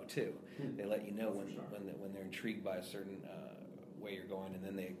you know too. They let you know when they're intrigued by a certain way you're going, and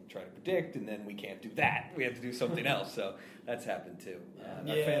then they try to predict, and then we can't do that. We have to do something else. So that's happened too.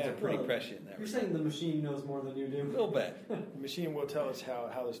 Our fans are pretty prescient in that You're regard. saying the machine knows more than you do? A little bit. The machine will tell us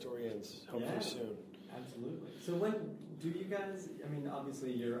how the story ends, hopefully soon. Absolutely. So when do you guys?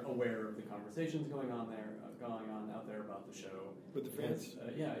 Obviously you're aware of the conversations going on out there about the show With the fans?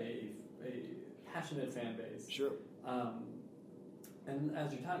 A passionate fan base. Sure. And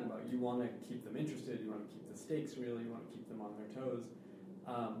as you're talking about, you want to keep them interested. You want to keep the stakes real. You want to keep them on their toes.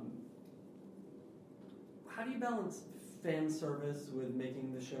 How do you balance fan service with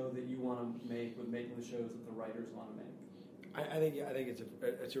making the show that you want to make, with making the shows that the writers want to make? I think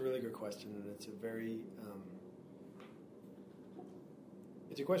it's a really good question, and it's a very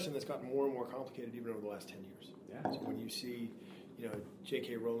it's a question that's gotten more and more complicated even over the last 10 years. Yeah. So when you see,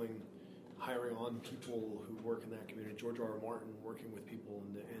 J.K. Rowling hiring on people who work in that community, George R. R. Martin working with people,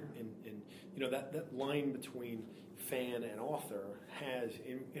 and that line between fan and author has,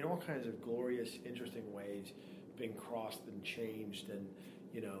 in all kinds of glorious, interesting ways, been crossed and changed, and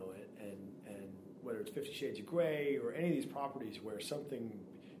whether it's 50 Shades of Grey or any of these properties where something,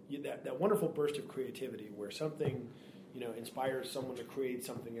 that wonderful burst of creativity where something, inspires someone to create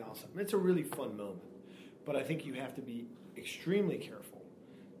something else. It's a really fun moment. But I think you have to be extremely careful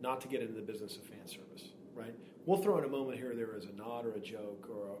not to get into the business of fan service, right? We'll throw in a moment here or there as a nod or a joke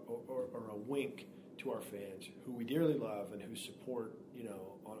or a wink to our fans who we dearly love and who support,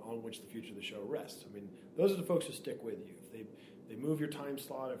 on which the future of the show rests. Those are the folks who stick with you. If they move your time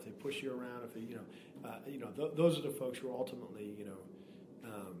slot, if they push you around, if they, those are the folks who are ultimately,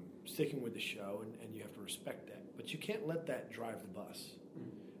 sticking with the show, and you have to respect that. But you can't let that drive the bus.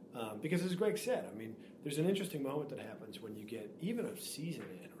 Because as Greg said, there's an interesting moment that happens when you get even a season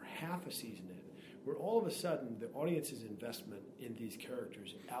in or half a season in, where all of a sudden the audience's investment in these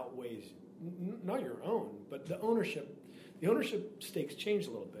characters outweighs not your own, but the ownership stakes change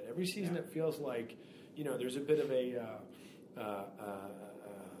a little bit. Every season it feels like, there's a bit of a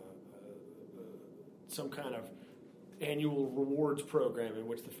some kind of annual rewards program in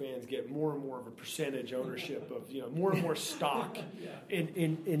which the fans get more and more of a percentage ownership of, more and more stock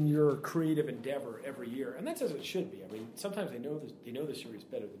in your creative endeavor every year, and that's as it should be. Sometimes they know the series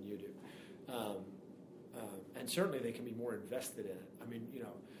better than you do, and certainly they can be more invested in it.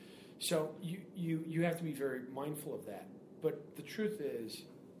 So you have to be very mindful of that. But the truth is,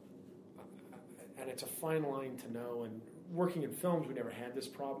 and it's a fine line to know. And working in films, we never had this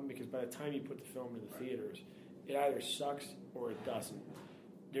problem because by the time you put the film in the theaters, it either sucks or it doesn't.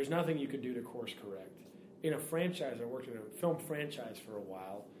 There's nothing you can do to course correct. In a franchise, I worked in a film franchise for a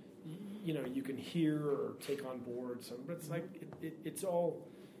while. You can hear or take on board some, but it's like it's all,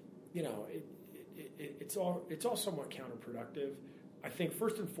 it's all somewhat counterproductive. I think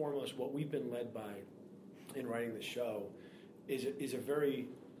first and foremost, what we've been led by in writing the show is a very,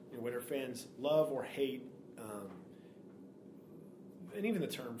 whether fans love or hate. And even the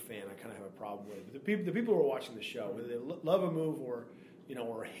term fan, I kind of have a problem with. But the people who are watching the show, whether they love a move or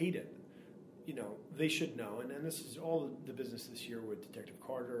hate it, they should know, and this is all the business this year with Detective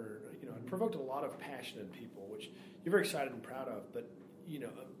Carter. It provoked a lot of passion in people, which you're very excited and proud of.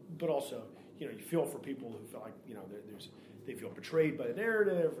 But also, you feel for people who feel like they feel betrayed by the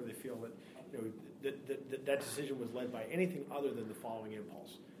narrative, or they feel that that decision was led by anything other than the following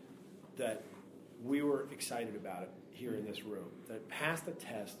impulse. That we were excited about it here in this room. That passed the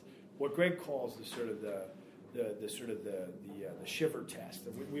test. What Greg calls the shiver test.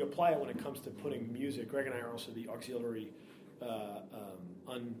 And we apply it when it comes to putting music. Greg and I are also the auxiliary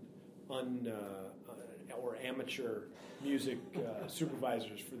or amateur music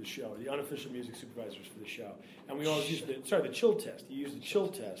supervisors for the show, the unofficial music supervisors for the show. And we always use the chill test. You use the chill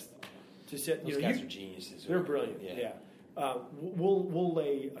test to set. Those guys are geniuses. They're brilliant. Yeah. We'll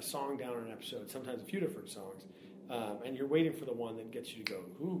lay a song down on an episode, sometimes a few different songs, and you're waiting for the one that gets you to go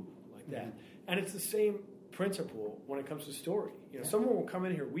ooh like that. Mm-hmm. And it's the same principle when it comes to story. Someone will come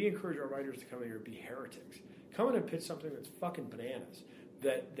in here. We encourage our writers to come in here and be heretics. Come in and pitch something that's fucking bananas,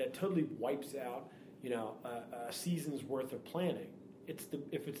 that totally wipes out a season's worth of planning. If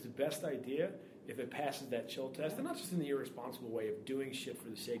it's the best idea, if it passes that chill test, and not just in the irresponsible way of doing shit for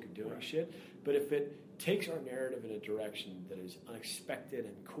the sake of doing shit, but if it takes our narrative in a direction that is unexpected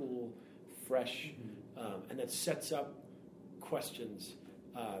and cool, fresh, and that sets up questions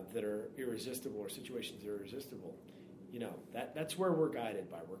that are irresistible or situations that are irresistible, that's where we're guided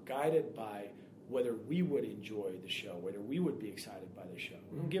by. We're guided by whether we would enjoy the show, whether we would be excited by the show.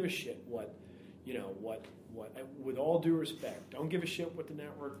 We don't give a shit what with all due respect, don't give a shit what the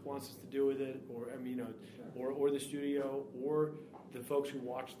network wants us to do with it, or the studio, or the folks who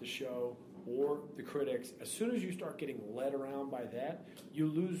watch the show, or the critics. As soon as you start getting led around by that, you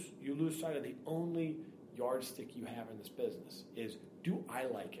lose sight of the only yardstick you have in this business is, do I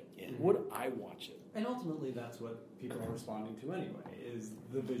like it? Yeah. Would I watch it? And ultimately, that's what people are responding to anyway, is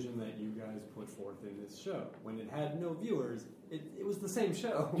the vision that you guys put forth in this show. When it had no viewers, it was the same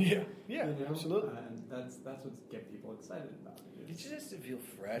show. Yeah, absolutely. And that's what gets people excited about it. It just has to feel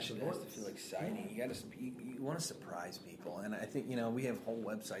fresh. It has to feel exciting. You want to surprise people, and I think we have whole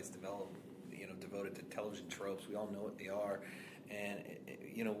websites developed, devoted to television tropes. We all know what they are, and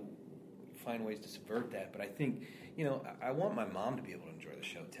find ways to subvert that. But I think I want my mom to be able to enjoy the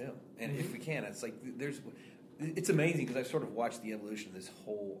show too, and if we can, it's like it's amazing because I've sort of watched the evolution of this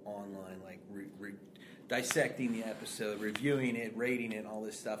whole online dissecting the episode, reviewing it, rating it, all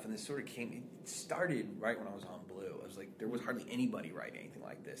this stuff, and this sort of it started right when I was on Blue. I was like, there was hardly anybody writing anything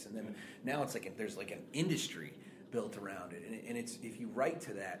like this, and then now it's like there's like an industry built around it, and it's if you write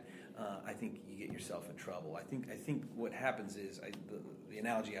to that, I think you get yourself in trouble. I think what happens is the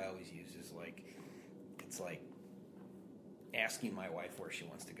analogy I always use is it's like asking my wife where she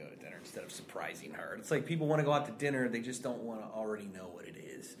wants to go to dinner instead of surprising her. It's like people want to go out to dinner, they just don't want to already know what it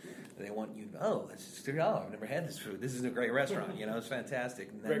is. They want you, I've never had this food. This is a great restaurant, it's fantastic.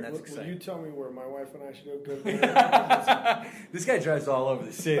 And then that's exciting. Will you tell me where my wife and I should go to dinner? This guy drives all over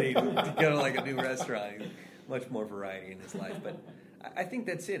the city to go to a new restaurant. Much more variety in his life. But I think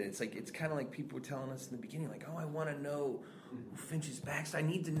that's it. It's kind of like people were telling us in the beginning, I want to know who Finch's backstory. I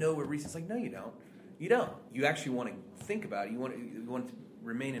need to know where Reese is. No, you don't. You don't. You actually want to think about it. You want it to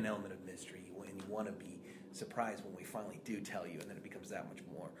remain an element of mystery, and you want to be surprised when we finally do tell you, and then it becomes that much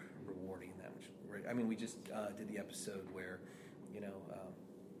more rewarding. We just did the episode where,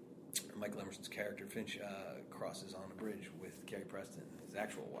 Michael Emerson's character Finch crosses on a bridge with Carrie Preston, his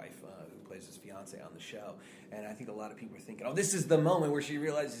actual wife, who plays his fiance on the show, and I think a lot of people are thinking, this is the moment where she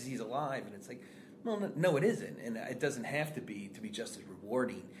realizes he's alive, and it's like, well, no, it isn't, and it doesn't have to be just as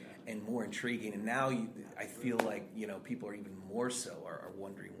rewarding and more intriguing. And now I feel like people are even more so are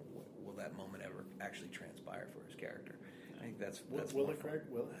wondering, will that moment ever actually transpire for his character? I think that's will it, Craig?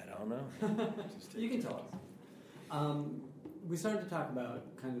 Will it? I don't know. You can tell us. We started to talk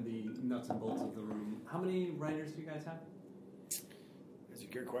about kind of the nuts and bolts of the room. How many writers do you guys have? That's a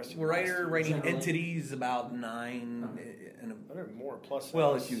good question. Writing entities about 9. And I don't know, more plus.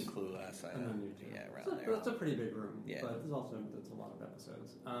 Well, if you include us, around there. That's a pretty big room. Yeah. But that's a lot of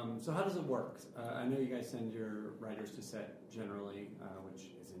episodes. So how does it work? I know you guys send your writers to set generally,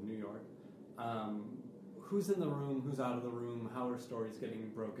 which is in New York. Who's in the room? Who's out of the room? How are stories getting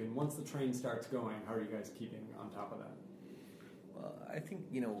broken? Once the train starts going, how are you guys keeping on top of that? Well, I think,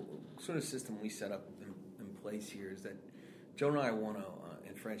 sort of system we set up in place here is that Joe and I want to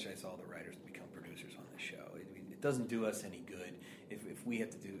enfranchise all the writers to become producers on the show. It doesn't do us any good if we have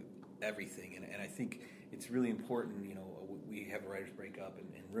to do everything. And I think it's really important, we have writers break up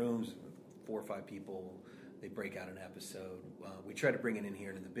in rooms with 4 or 5 people. They break out an episode. We try to bring it in here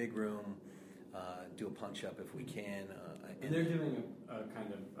into the big room, do a punch-up if we can. And they're doing a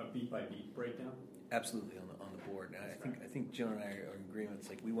kind of a beat by beat breakdown? Absolutely on the board. And I think Joan and I are in agreement. It's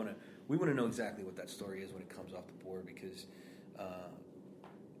like we want to know exactly what that story is when it comes off the board, because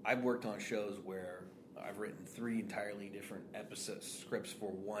I've worked on shows where I've written 3 entirely different scripts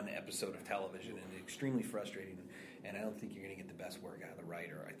for one episode of television, and it's extremely frustrating. And I don't think you're going to get the best work out of the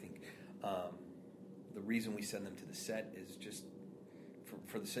writer. I think the reason we send them to the set is just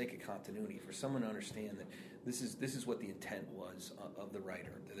for the sake of continuity, for someone to understand that this is what the intent was of the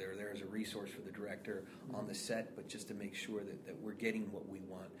writer. There is a resource for the director on the set, but just to make sure that we're getting what we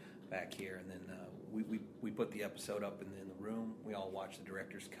want back here. And then we put the episode up in the room. We all watch the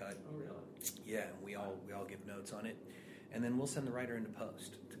director's cut. Oh, really? Yeah, and we all give notes on it. And then we'll send the writer into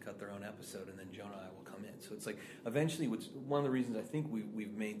post to cut their own episode, and then Jonah and I will come in. So it's like, eventually, one of the reasons I think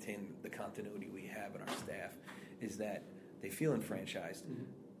we've maintained the continuity we have in our staff is that they feel enfranchised,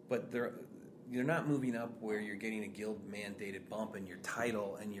 but they're not moving up where you're getting a guild-mandated bump in your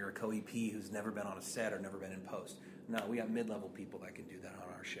title and you're a co-EP who's never been on a set or never been in post. No, we got mid-level people that can do that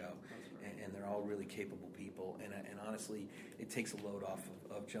on our show, and they're all really capable people. And honestly, it takes a load off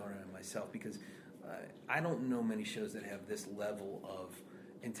of Jonah and myself, because I don't know many shows that have this level of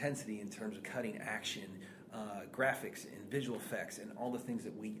intensity in terms of cutting action, graphics, and visual effects, and all the things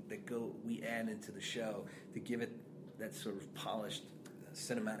that we add into the show to give it that sort of polished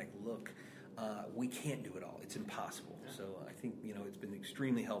cinematic look. We can't do it all. It's impossible. So I think it's been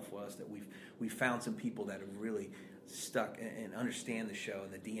extremely helpful to us that we've found some people that have really stuck and understand the show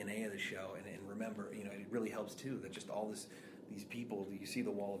and the DNA of the show, and remember, it really helps too that just all these people, you see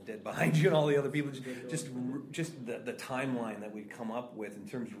the wall of dead behind you and all the other people, just the timeline that we've come up with in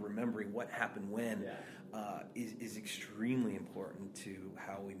terms of remembering what happened when is extremely important to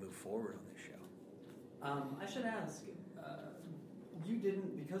how we move forward on this show. I should ask, because you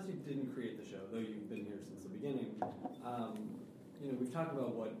didn't create the show, though you've been here since the beginning, we've talked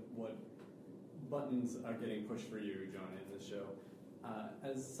about what buttons are getting pushed for you, Jonah, in this show.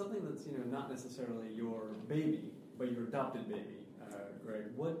 As something that's not necessarily your baby, but your adopted baby, Greg,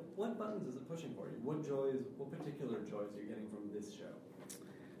 what buttons is it pushing for you? What particular joys are you getting from this show?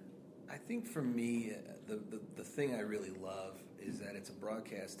 I think for me, the thing I really love is that it's a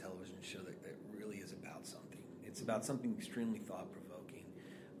broadcast television show that really is about something. It's about something extremely thought-provoking,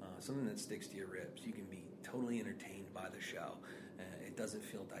 something that sticks to your ribs. You can be totally entertained by the show. It doesn't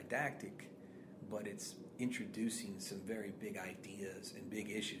feel didactic, but it's introducing some very big ideas and big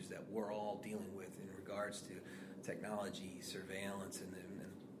issues that we're all dealing with in regards to technology, surveillance, and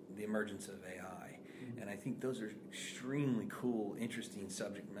the emergence of AI. And I think those are extremely cool, interesting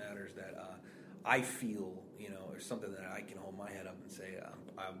subject matters that I feel, are something that I can hold my head up and say,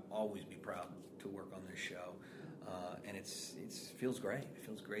 I'll always be proud to work on this show. And it feels great. It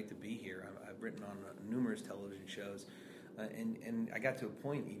feels great to be here. I've written on numerous television shows, and I got to a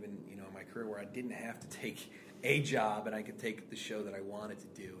point even, in my career where I didn't have to take a job, and I could take the show that I wanted to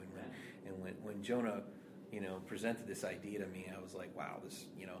do. And when Jonah, presented this idea to me, I was like, wow, this,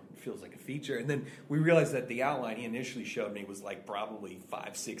 feels like a feature. And then we realized that the outline he initially showed me was like probably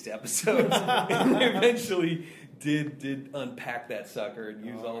 5-6 episodes. And we eventually did unpack that sucker and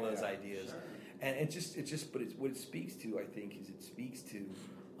use all those ideas. Sure. And what it speaks to, I think, is it speaks to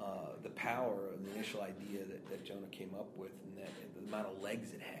the power of the initial idea that Jonah came up with, and the amount of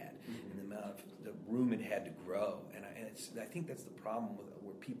legs it had, and the amount of the room it had to grow. And I think that's the problem with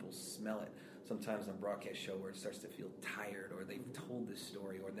where people smell it sometimes on a broadcast show, where it starts to feel tired, or they've told this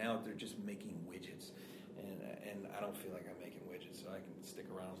story, or now they're just making widgets. And I don't feel like I'm making widgets, so I can stick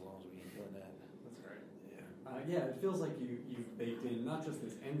around as long as we keep doing that. That's great. Yeah. It feels like you've baked in not just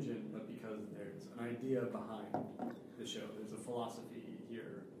this engine, but because there's an idea behind the show. There's a philosophy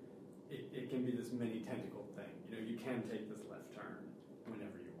here. It can be this many tentacle thing. You can take this left turn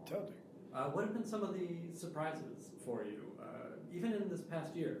whenever you want. Totally. What have been some of the surprises for you, even in this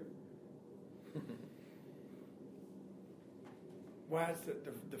past year? Well, it's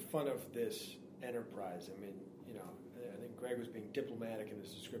the fun of this enterprise. I mean, I think Greg was being diplomatic in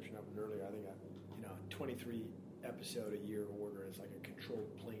his description of it earlier. I think 23 episode a year order is like a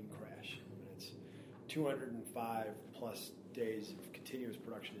controlled plane crash. I mean, it's 205 plus days of continuous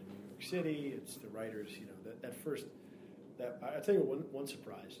production in New York City. It's the writers, I'll tell you one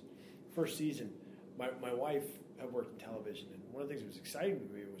surprise. First season, my wife had worked in television, and one of the things that was exciting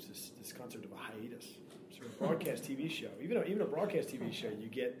to me was this concept of a hiatus. So a broadcast TV show, even a broadcast TV show, you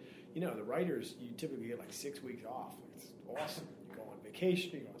get, the writers, you typically get like 6 weeks off. It's awesome. You go on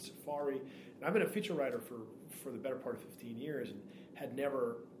vacation, you go on safari. And I've been a feature writer for the better part of 15 years, and had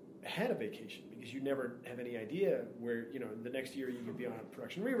never had a vacation because you never have any idea where, the next year you could be on a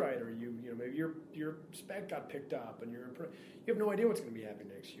production rewrite, or maybe your spec got picked up and you have no idea what's going to be happening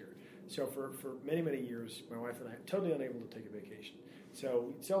next year. So for many, many years, my wife and I totally unable to take a vacation. So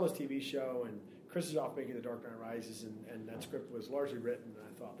we sell this TV show, and Chris is off making The Dark Knight Rises, and that script was largely written, and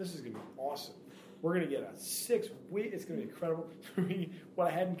I thought, this is going to be awesome. We're going to get a 6-week, it's going to be incredible. For me, what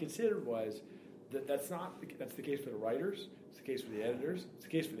I hadn't considered was that's the case for the writers, it's the case for the editors, it's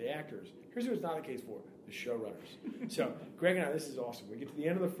the case for the actors. Here's who it's not the case for, the showrunners. So Greg and I, this is awesome. We get to the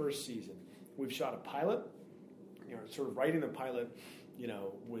end of the first season. We've shot a pilot, sort of writing the pilot,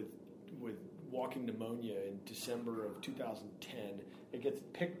 with walking pneumonia in December of 2010. It gets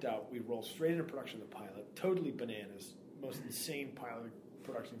picked up. We roll straight into production of the pilot. Totally bananas. Most insane pilot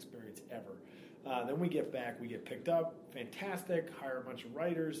production experience ever. Then we get back. We get picked up. Fantastic. Hire a bunch of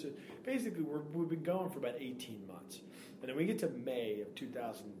writers. Basically, we've been going for about 18 months. And then we get to May of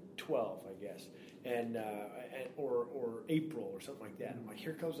 2012, I guess, or April or something like that. I'm like,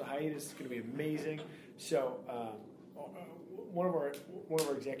 here comes the hiatus. It's going to be amazing. So one of our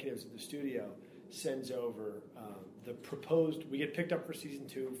executives at the studio sends over the proposed. We get picked up for season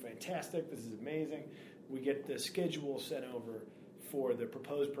 2. Fantastic. This is amazing. We get the schedule sent over for the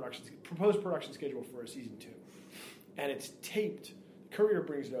proposed production schedule for season 2, and it's taped. The courier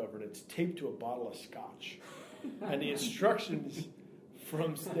brings it over, and it's taped to a bottle of scotch, and the instructions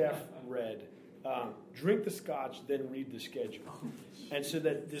from Steph read, drink the scotch, then read the schedule. And so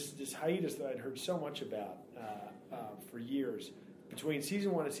that this hiatus that I'd heard so much about for years, between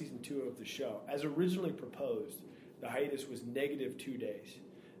season 1 and season 2 of the show, as originally proposed, the hiatus was -2 days.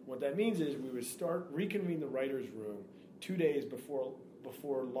 What that means is we would reconvene the writer's room 2 days before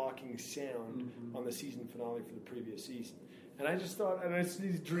locking sound on the season finale for the previous season. And I just thought, and I see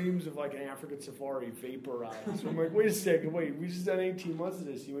these dreams of like an African safari vaporized. So I'm like, wait a second, we just done 18 months of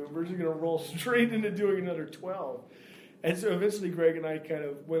this. We're just going to roll straight into doing another 12. And so eventually Greg and I kind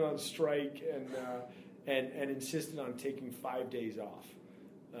of went on strike and insisted on taking 5 days off.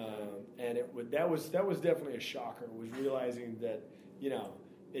 And that was definitely a shocker, was realizing that,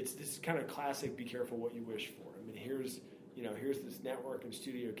 it's this kind of classic be careful what you wish for. I mean, here's this network and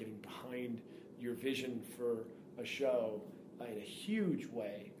studio getting behind your vision for a show in a huge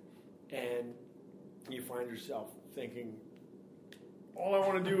way, and you find yourself thinking, all I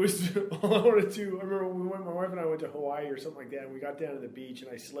want to do. I remember my wife and I went to Hawaii or something like that, and we got down to the beach, and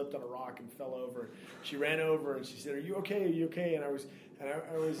I slipped on a rock and fell over. She ran over and she said, "Are you okay? Are you okay?" And I was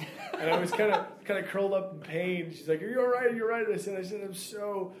kind of curled up in pain. She's like, "Are you all right? Are you all right?" And I said, I'm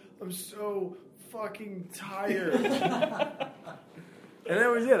so fucking tired. And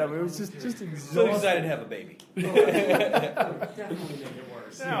that was it. I mean, it was just exhausting. So you decided to have a baby. Definitely make it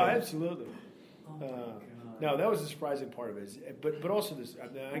worse. No, absolutely. No, that was the surprising part of it. But also this,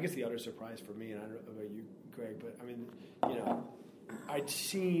 I guess the other surprise for me, and I don't know about you, Greg, but I mean,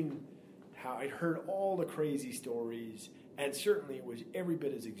 I'd heard all the crazy stories, and certainly it was every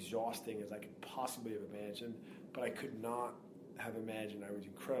bit as exhausting as I could possibly have imagined, but I could not have imagined. I was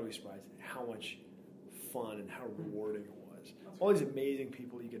incredibly surprised at how much fun and how rewarding it was. All these amazing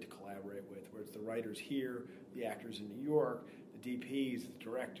people you get to collaborate with, where it's the writers here, the actors in New York, the DPs, the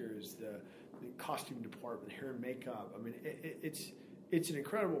directors, the costume department, hair and makeup. I mean, it's an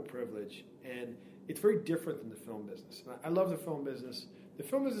incredible privilege, and it's very different than the film business. And I love the film business. The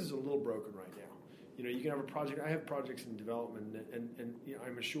film business is a little broken right now. You can have a project. I have projects in development, and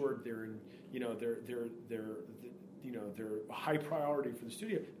I'm assured they're a high priority for the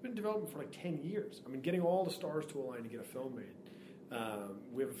studio. They've been in development for like 10 years. I mean, getting all the stars to align to get a film made.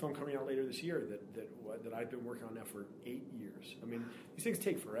 We have a film coming out later this year that I've been working on now for 8 years. I mean, these things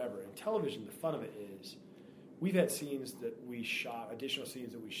take forever. And television, the fun of it is, we've had scenes that we shot, additional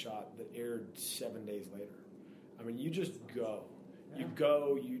scenes that we shot that aired 7 days later. I mean, you just go. Yeah. You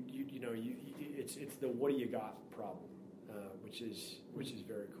go. It's the what do you got problem, which is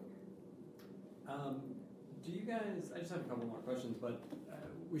very cool. Do you guys? I just have a couple more questions, but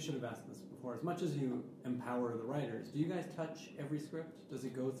we should have asked this before. As much as you empower the writers, do you guys touch every script? Does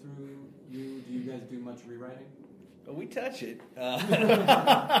it go through you? Do you guys do much rewriting? But we touch it.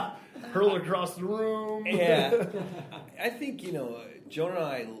 Hurl it across the room. Yeah. I think,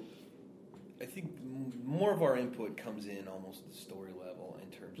 Jonah and I think more of our input comes in almost at the story level in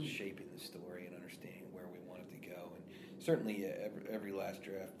terms of shaping the story and understanding where we want it to go. And certainly every last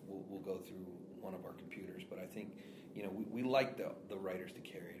draft we'll go through one of our computers, but I think we like the writers to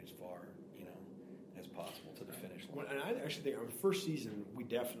carry it as far as possible to the finish line. And I actually think on the first season we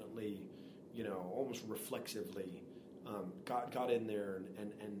definitely almost reflexively got in there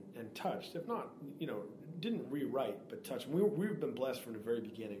and and touched, if not, didn't rewrite, but touched. We've been blessed from the very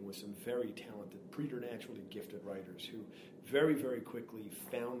beginning with some very talented, preternaturally gifted writers who very, very quickly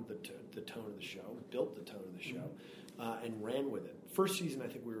found the tone of the show, built the tone of the show, and ran with it. First season, I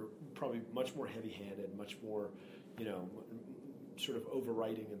think we were probably much more heavy-handed, much more, sort of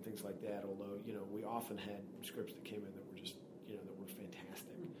overwriting and things like that, although, we often had scripts that came in that were just, that were fantastic.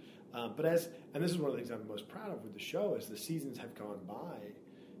 And this is one of the things I'm most proud of with the show, as the seasons have gone by,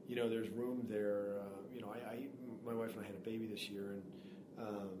 there's room there. My wife and I had a baby this year,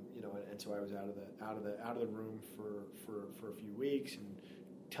 and so I was out of the room for a few weeks and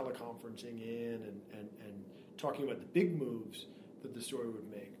teleconferencing in and talking about the big moves that the story would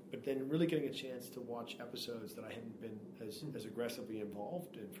make, but then really getting a chance to watch episodes that I hadn't been as aggressively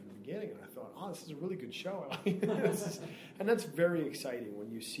involved in from the beginning. And I thought, this is a really good show. And that's very exciting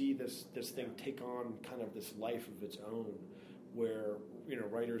when you see this thing take on kind of this life of its own, where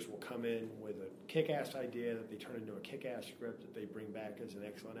writers will come in with a kick-ass idea that they turn into a kick-ass script that they bring back as an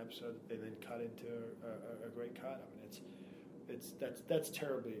excellent episode that they then cut into a great cut. I mean, that's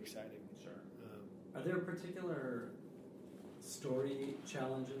terribly exciting. Sure. Are there particular story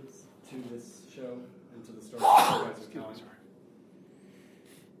challenges to this show and to the story that you guys are telling?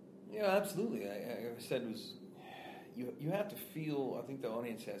 Yeah, absolutely. I said was you have to feel. I think the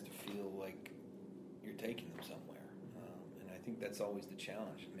audience has to feel like you're taking them somewhere, and I think that's always the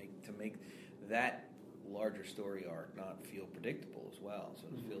challenge to make that larger story arc not feel predictable as well. So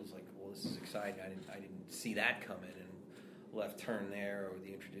it feels like, well, this is exciting. I didn't see that coming, and left turn there, or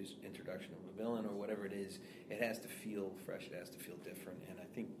the introduction of a villain, or whatever it is. It has to feel fresh. It has to feel different. And I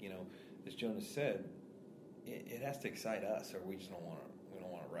think, as Jonas said, it has to excite us, or we just don't want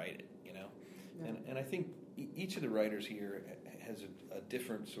to write it. Yeah. And I think each of the writers here has a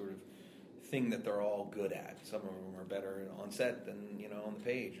different sort of thing that they're all good at. Some of them are better on set than on the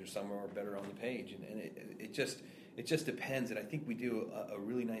page, or some are better on the page, and it just depends. And I think we do a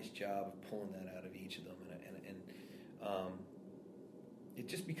really nice job of pulling that out of each of them, and it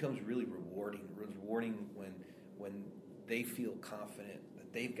just becomes really rewarding when they feel confident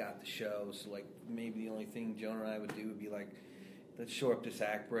that they've got the show. So like maybe the only thing Jonah and I would do would be like, let's show up this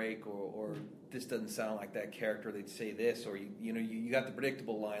act break, or this doesn't sound like that character. They'd say this, or you got the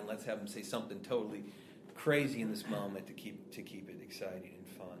predictable line. Let's have them say something totally crazy in this moment to keep it exciting and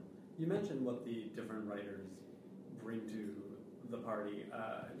fun. You mentioned what the different writers bring to the party.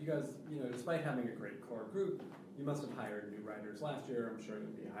 You guys, despite having a great core group, you must have hired new writers last year. I'm sure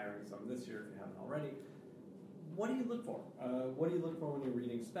you'll be hiring some this year if you haven't already. What do you look for? What do you look for when you're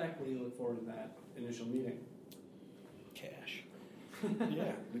reading spec? What do you look for in that initial meeting? Cash.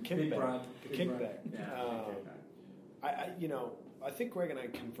 Yeah, the kickback. The kickback. Yeah, I think Greg and I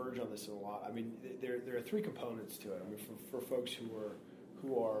converge on this a lot. I mean, there are three components to it. I mean, for folks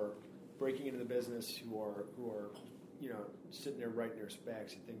who are breaking into the business, who are sitting there writing their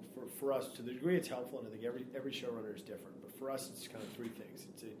specs, I think for us, to the degree it's helpful, and I think every showrunner is different, but for us it's kind of three things.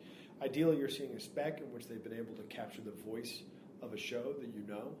 Ideally you're seeing a spec in which they've been able to capture the voice of a show that you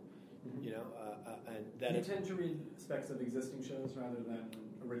know, and that you tend to read specs of existing shows rather than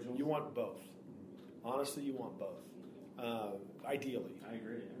originals? You want both. Honestly, you want both. Ideally, I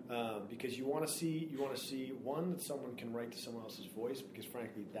agree. Yeah. Because you want to see one, that someone can write to someone else's voice, because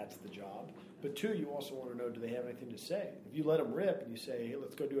frankly that's the job. But two, you also want to know, do they have anything to say? If you let them rip and you say, hey,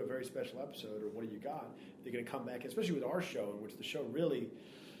 let's go do a very special episode, or what do you got? They're going to come back, especially with our show, in which the show really,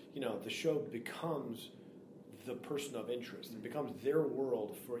 the show becomes the person of interest. It becomes their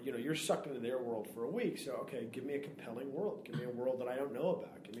world for, you're sucked into their world for a week. So, okay, give me a compelling world. Give me a world that I don't know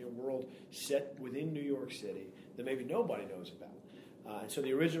about. Give me a world set within New York City that maybe nobody knows about. And so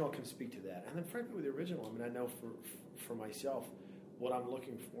the original can speak to that. And then frankly with the original, I mean, I know for myself what I'm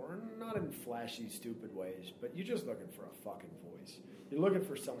looking for, not in flashy, stupid ways, but you're just looking for a fucking voice. You're looking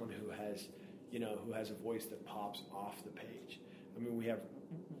for someone who has a voice that pops off the page. I mean, we have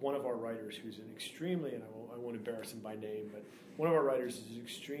one of our writers who's an extremely, and I won't embarrass him by name, but one of our writers is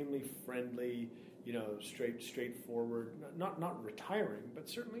extremely friendly, straightforward, not retiring, but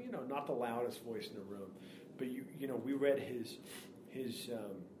certainly, not the loudest voice in the room. But we read his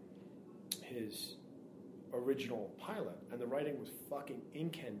original pilot, and the writing was fucking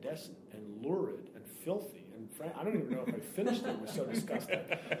incandescent and lurid and filthy. And I don't even know if I finished it. It was so disgusting.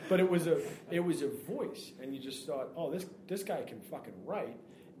 But it was a voice, and you just thought, oh, this guy can fucking write.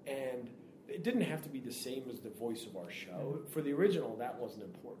 And it didn't have to be the same as the voice of our show. For the original, that wasn't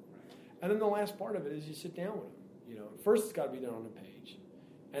important. And then the last part of it is you sit down with them. First it's got to be done on the page,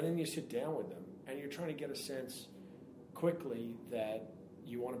 and then you sit down with them, and you're trying to get a sense quickly that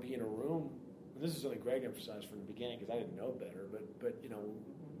you want to be in a room. This is something Greg emphasized from the beginning, because I didn't know better. But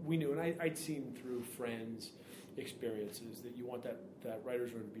we knew, and I'd seen through friends' experiences that you want that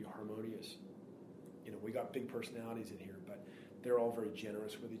writer's room to be harmonious. We got big personalities in here, but they're all very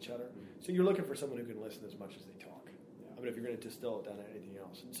generous with each other. So you're looking for someone who can listen as much as they talk. Yeah. I mean, if you're going to distill it down to anything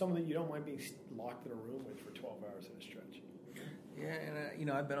else, and someone that you don't mind being locked in a room with for 12 hours at a stretch. Yeah,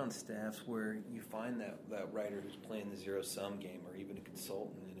 and I've been on staffs where you find that writer who's playing the zero-sum game, or even a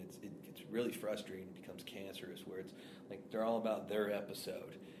consultant, and it's really frustrating. It becomes cancerous, where it's like they're all about their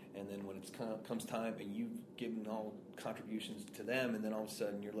episode, and then when it comes time, and you've given all contributions to them, and then all of a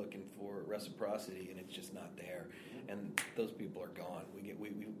sudden you're looking for reciprocity, and it's just not there, and those people are gone. We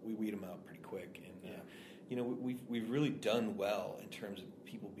weed them out pretty quick, and we've really done well in terms of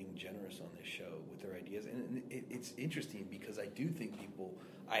people being generous on this show with their ideas, and it's interesting because I do think people,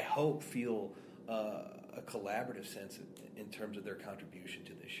 I hope, feel a collaborative sense in terms of their contribution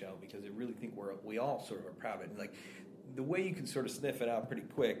to this show, because I really think we all sort of are proud of it. And like the way you can sort of sniff it out pretty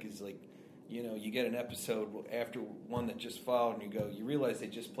quick is like, you get an episode after one that just followed, and you realize they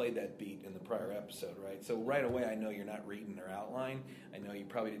just played that beat in the prior episode, right? So right away, I know you're not reading their outline. I know you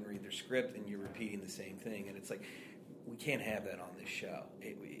probably didn't read their script, and you're repeating the same thing. And it's like, we can't have that on this show.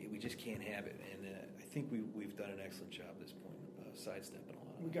 We just can't have it. And I think we've done an excellent job at this point, sidestepping a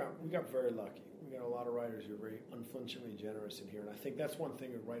lot of it. We got very lucky. We got a lot of writers who are very unflinchingly generous in here, and I think that's one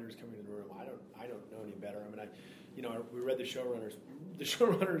thing with writers coming into the room. I don't know any better. I mean, we read the showrunners. The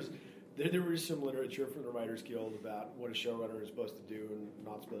showrunners. There is some literature from the Writers Guild about what a showrunner is supposed to do and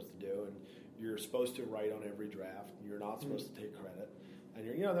not supposed to do, and you're supposed to write on every draft. And you're not supposed to take credit, and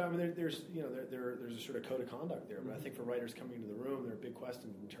there's a sort of code of conduct there. But I think for writers coming into the room, there are big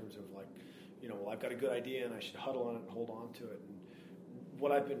questions in terms of like, I've got a good idea and I should huddle on it and hold on to it. And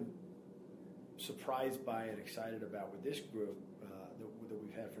what I've been surprised by and excited about with this group that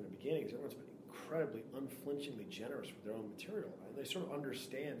we've had from the beginning is everyone's been incredibly unflinchingly generous with their own material. Right? They sort of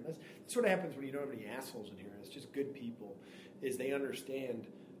understand. That sort of happens when you don't have any assholes in here. It's just good people. Is they understand?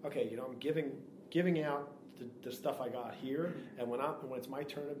 Okay, I'm giving out the stuff I got here, and when it's my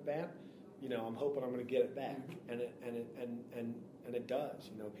turn at bat, I'm hoping I'm going to get it back, and it does.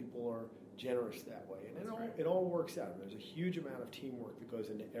 People are generous that way, and it all works out. There's a huge amount of teamwork that goes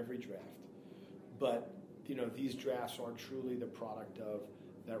into every draft, but these drafts are truly the product of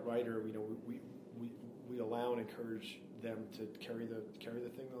that writer. We allow and encourage them to carry the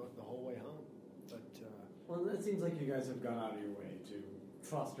thing the whole way home. But well, it seems like you guys have gone out of your way to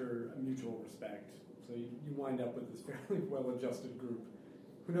foster a mutual respect. So you wind up with this fairly well-adjusted group.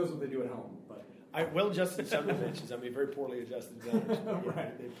 Who knows what they do at home? But well-adjusted in some dimensions. I mean, very poorly adjusted in others. But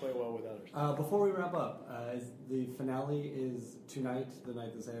right. They play well with others. Before we wrap up, the finale is tonight, the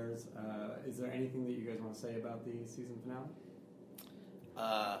night this airs. Is there anything that you guys want to say about the season finale?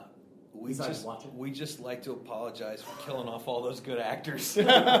 We just like to apologize for killing off all those good actors.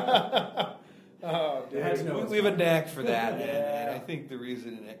 Oh, dude. We have a knack for that, and I think the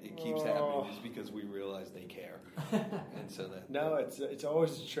reason it keeps happening is because we realize they care, and so that. No, it's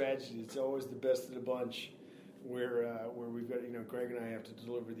always a tragedy. It's always the best of the bunch, where we've got Greg and I have to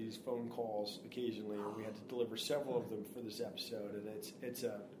deliver these phone calls occasionally, and we had to deliver several of them for this episode, and it's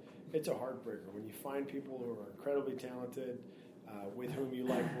a heartbreaker when you find people who are incredibly talented, with whom you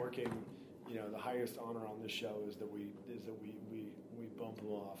like working. The highest honor on this show is that we bump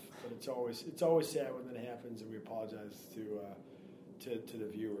them off. But it's always sad when that happens, and we apologize to the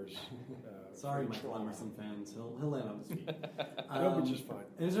viewers. Sorry, Michael Emerson fans. He'll land on his feet. No, but just fine.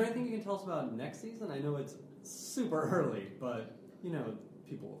 And is there anything you can tell us about next season? I know it's super early, but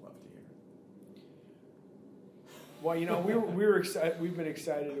people would love to hear. Well, we were excited. We've been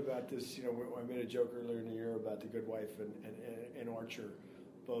excited about this. I made a joke earlier in the year about The Good Wife and Archer,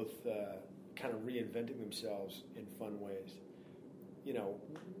 both kind of reinventing themselves in fun ways.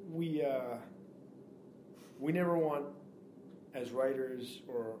 We never want, as writers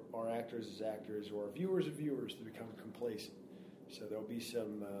or actors as actors or viewers of viewers, to become complacent. So there'll be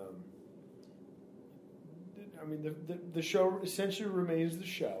some. The show essentially remains the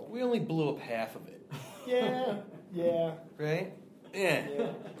show. We only blew up half of it. Yeah. Right? Yeah.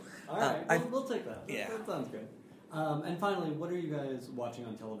 All right, we'll take that. Yeah. That sounds good. And finally, what are you guys watching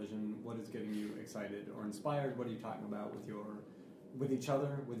on television? What is getting you excited or inspired? What are you talking about with each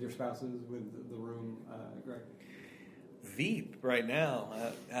other, with your spouses, with the room, Greg? Veep right now.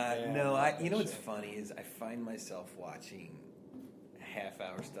 What's funny is I find myself watching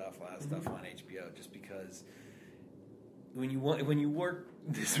half-hour stuff, a lot of stuff on HBO, just because when you work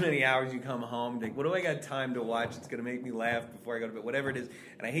this many hours, you come home, think, what do I got time to watch? It's going to make me laugh before I go to bed, whatever it is.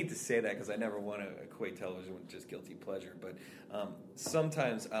 And I hate to say that because I never want to equate television with just guilty pleasure, but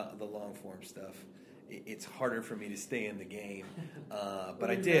sometimes the long-form stuff it's harder for me to stay in the game. But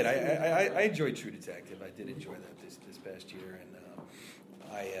I did. I enjoyed True Detective. I did enjoy that this past year, and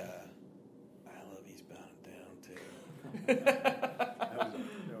I love Eastbound and Down too. That was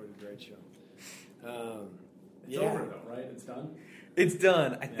a great show. It's over though, right? It's done. It's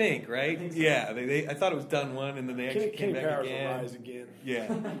done, I think, right? I think so. Yeah, I thought it was done one, and then they actually came back Powers again. will rise again.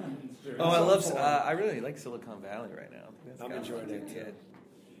 Yeah. Oh, I really like Silicon Valley right now. I'm enjoying it too. Yeah.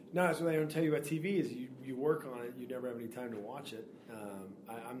 No, that's what I want to tell you about TV is you work on it, you never have any time to watch it.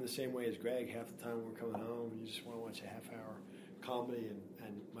 I'm the same way as Greg. Half the time when we're coming home, you just want to watch a half-hour comedy,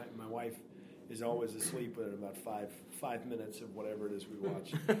 and my wife is always asleep within about five minutes of whatever it is we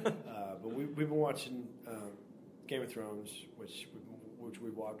watch. But we've been watching Game of Thrones, which we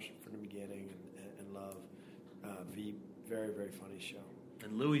watched from the beginning and love. Veep, very, very funny show.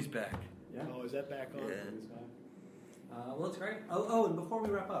 And Louis back. Yeah. Oh, is that back on? Yeah. Well, it's great. Oh, and before we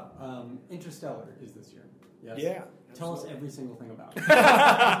wrap up, Interstellar is this year. Yes? Yeah. Tell us every single thing about it.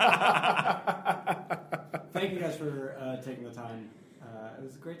 Thank you guys for taking the time. It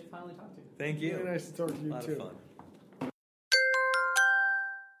was great to finally talk to you. Thank you. Very nice to talk to you A lot too. of fun.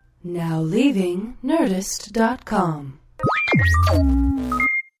 Now leaving Nerdist.com.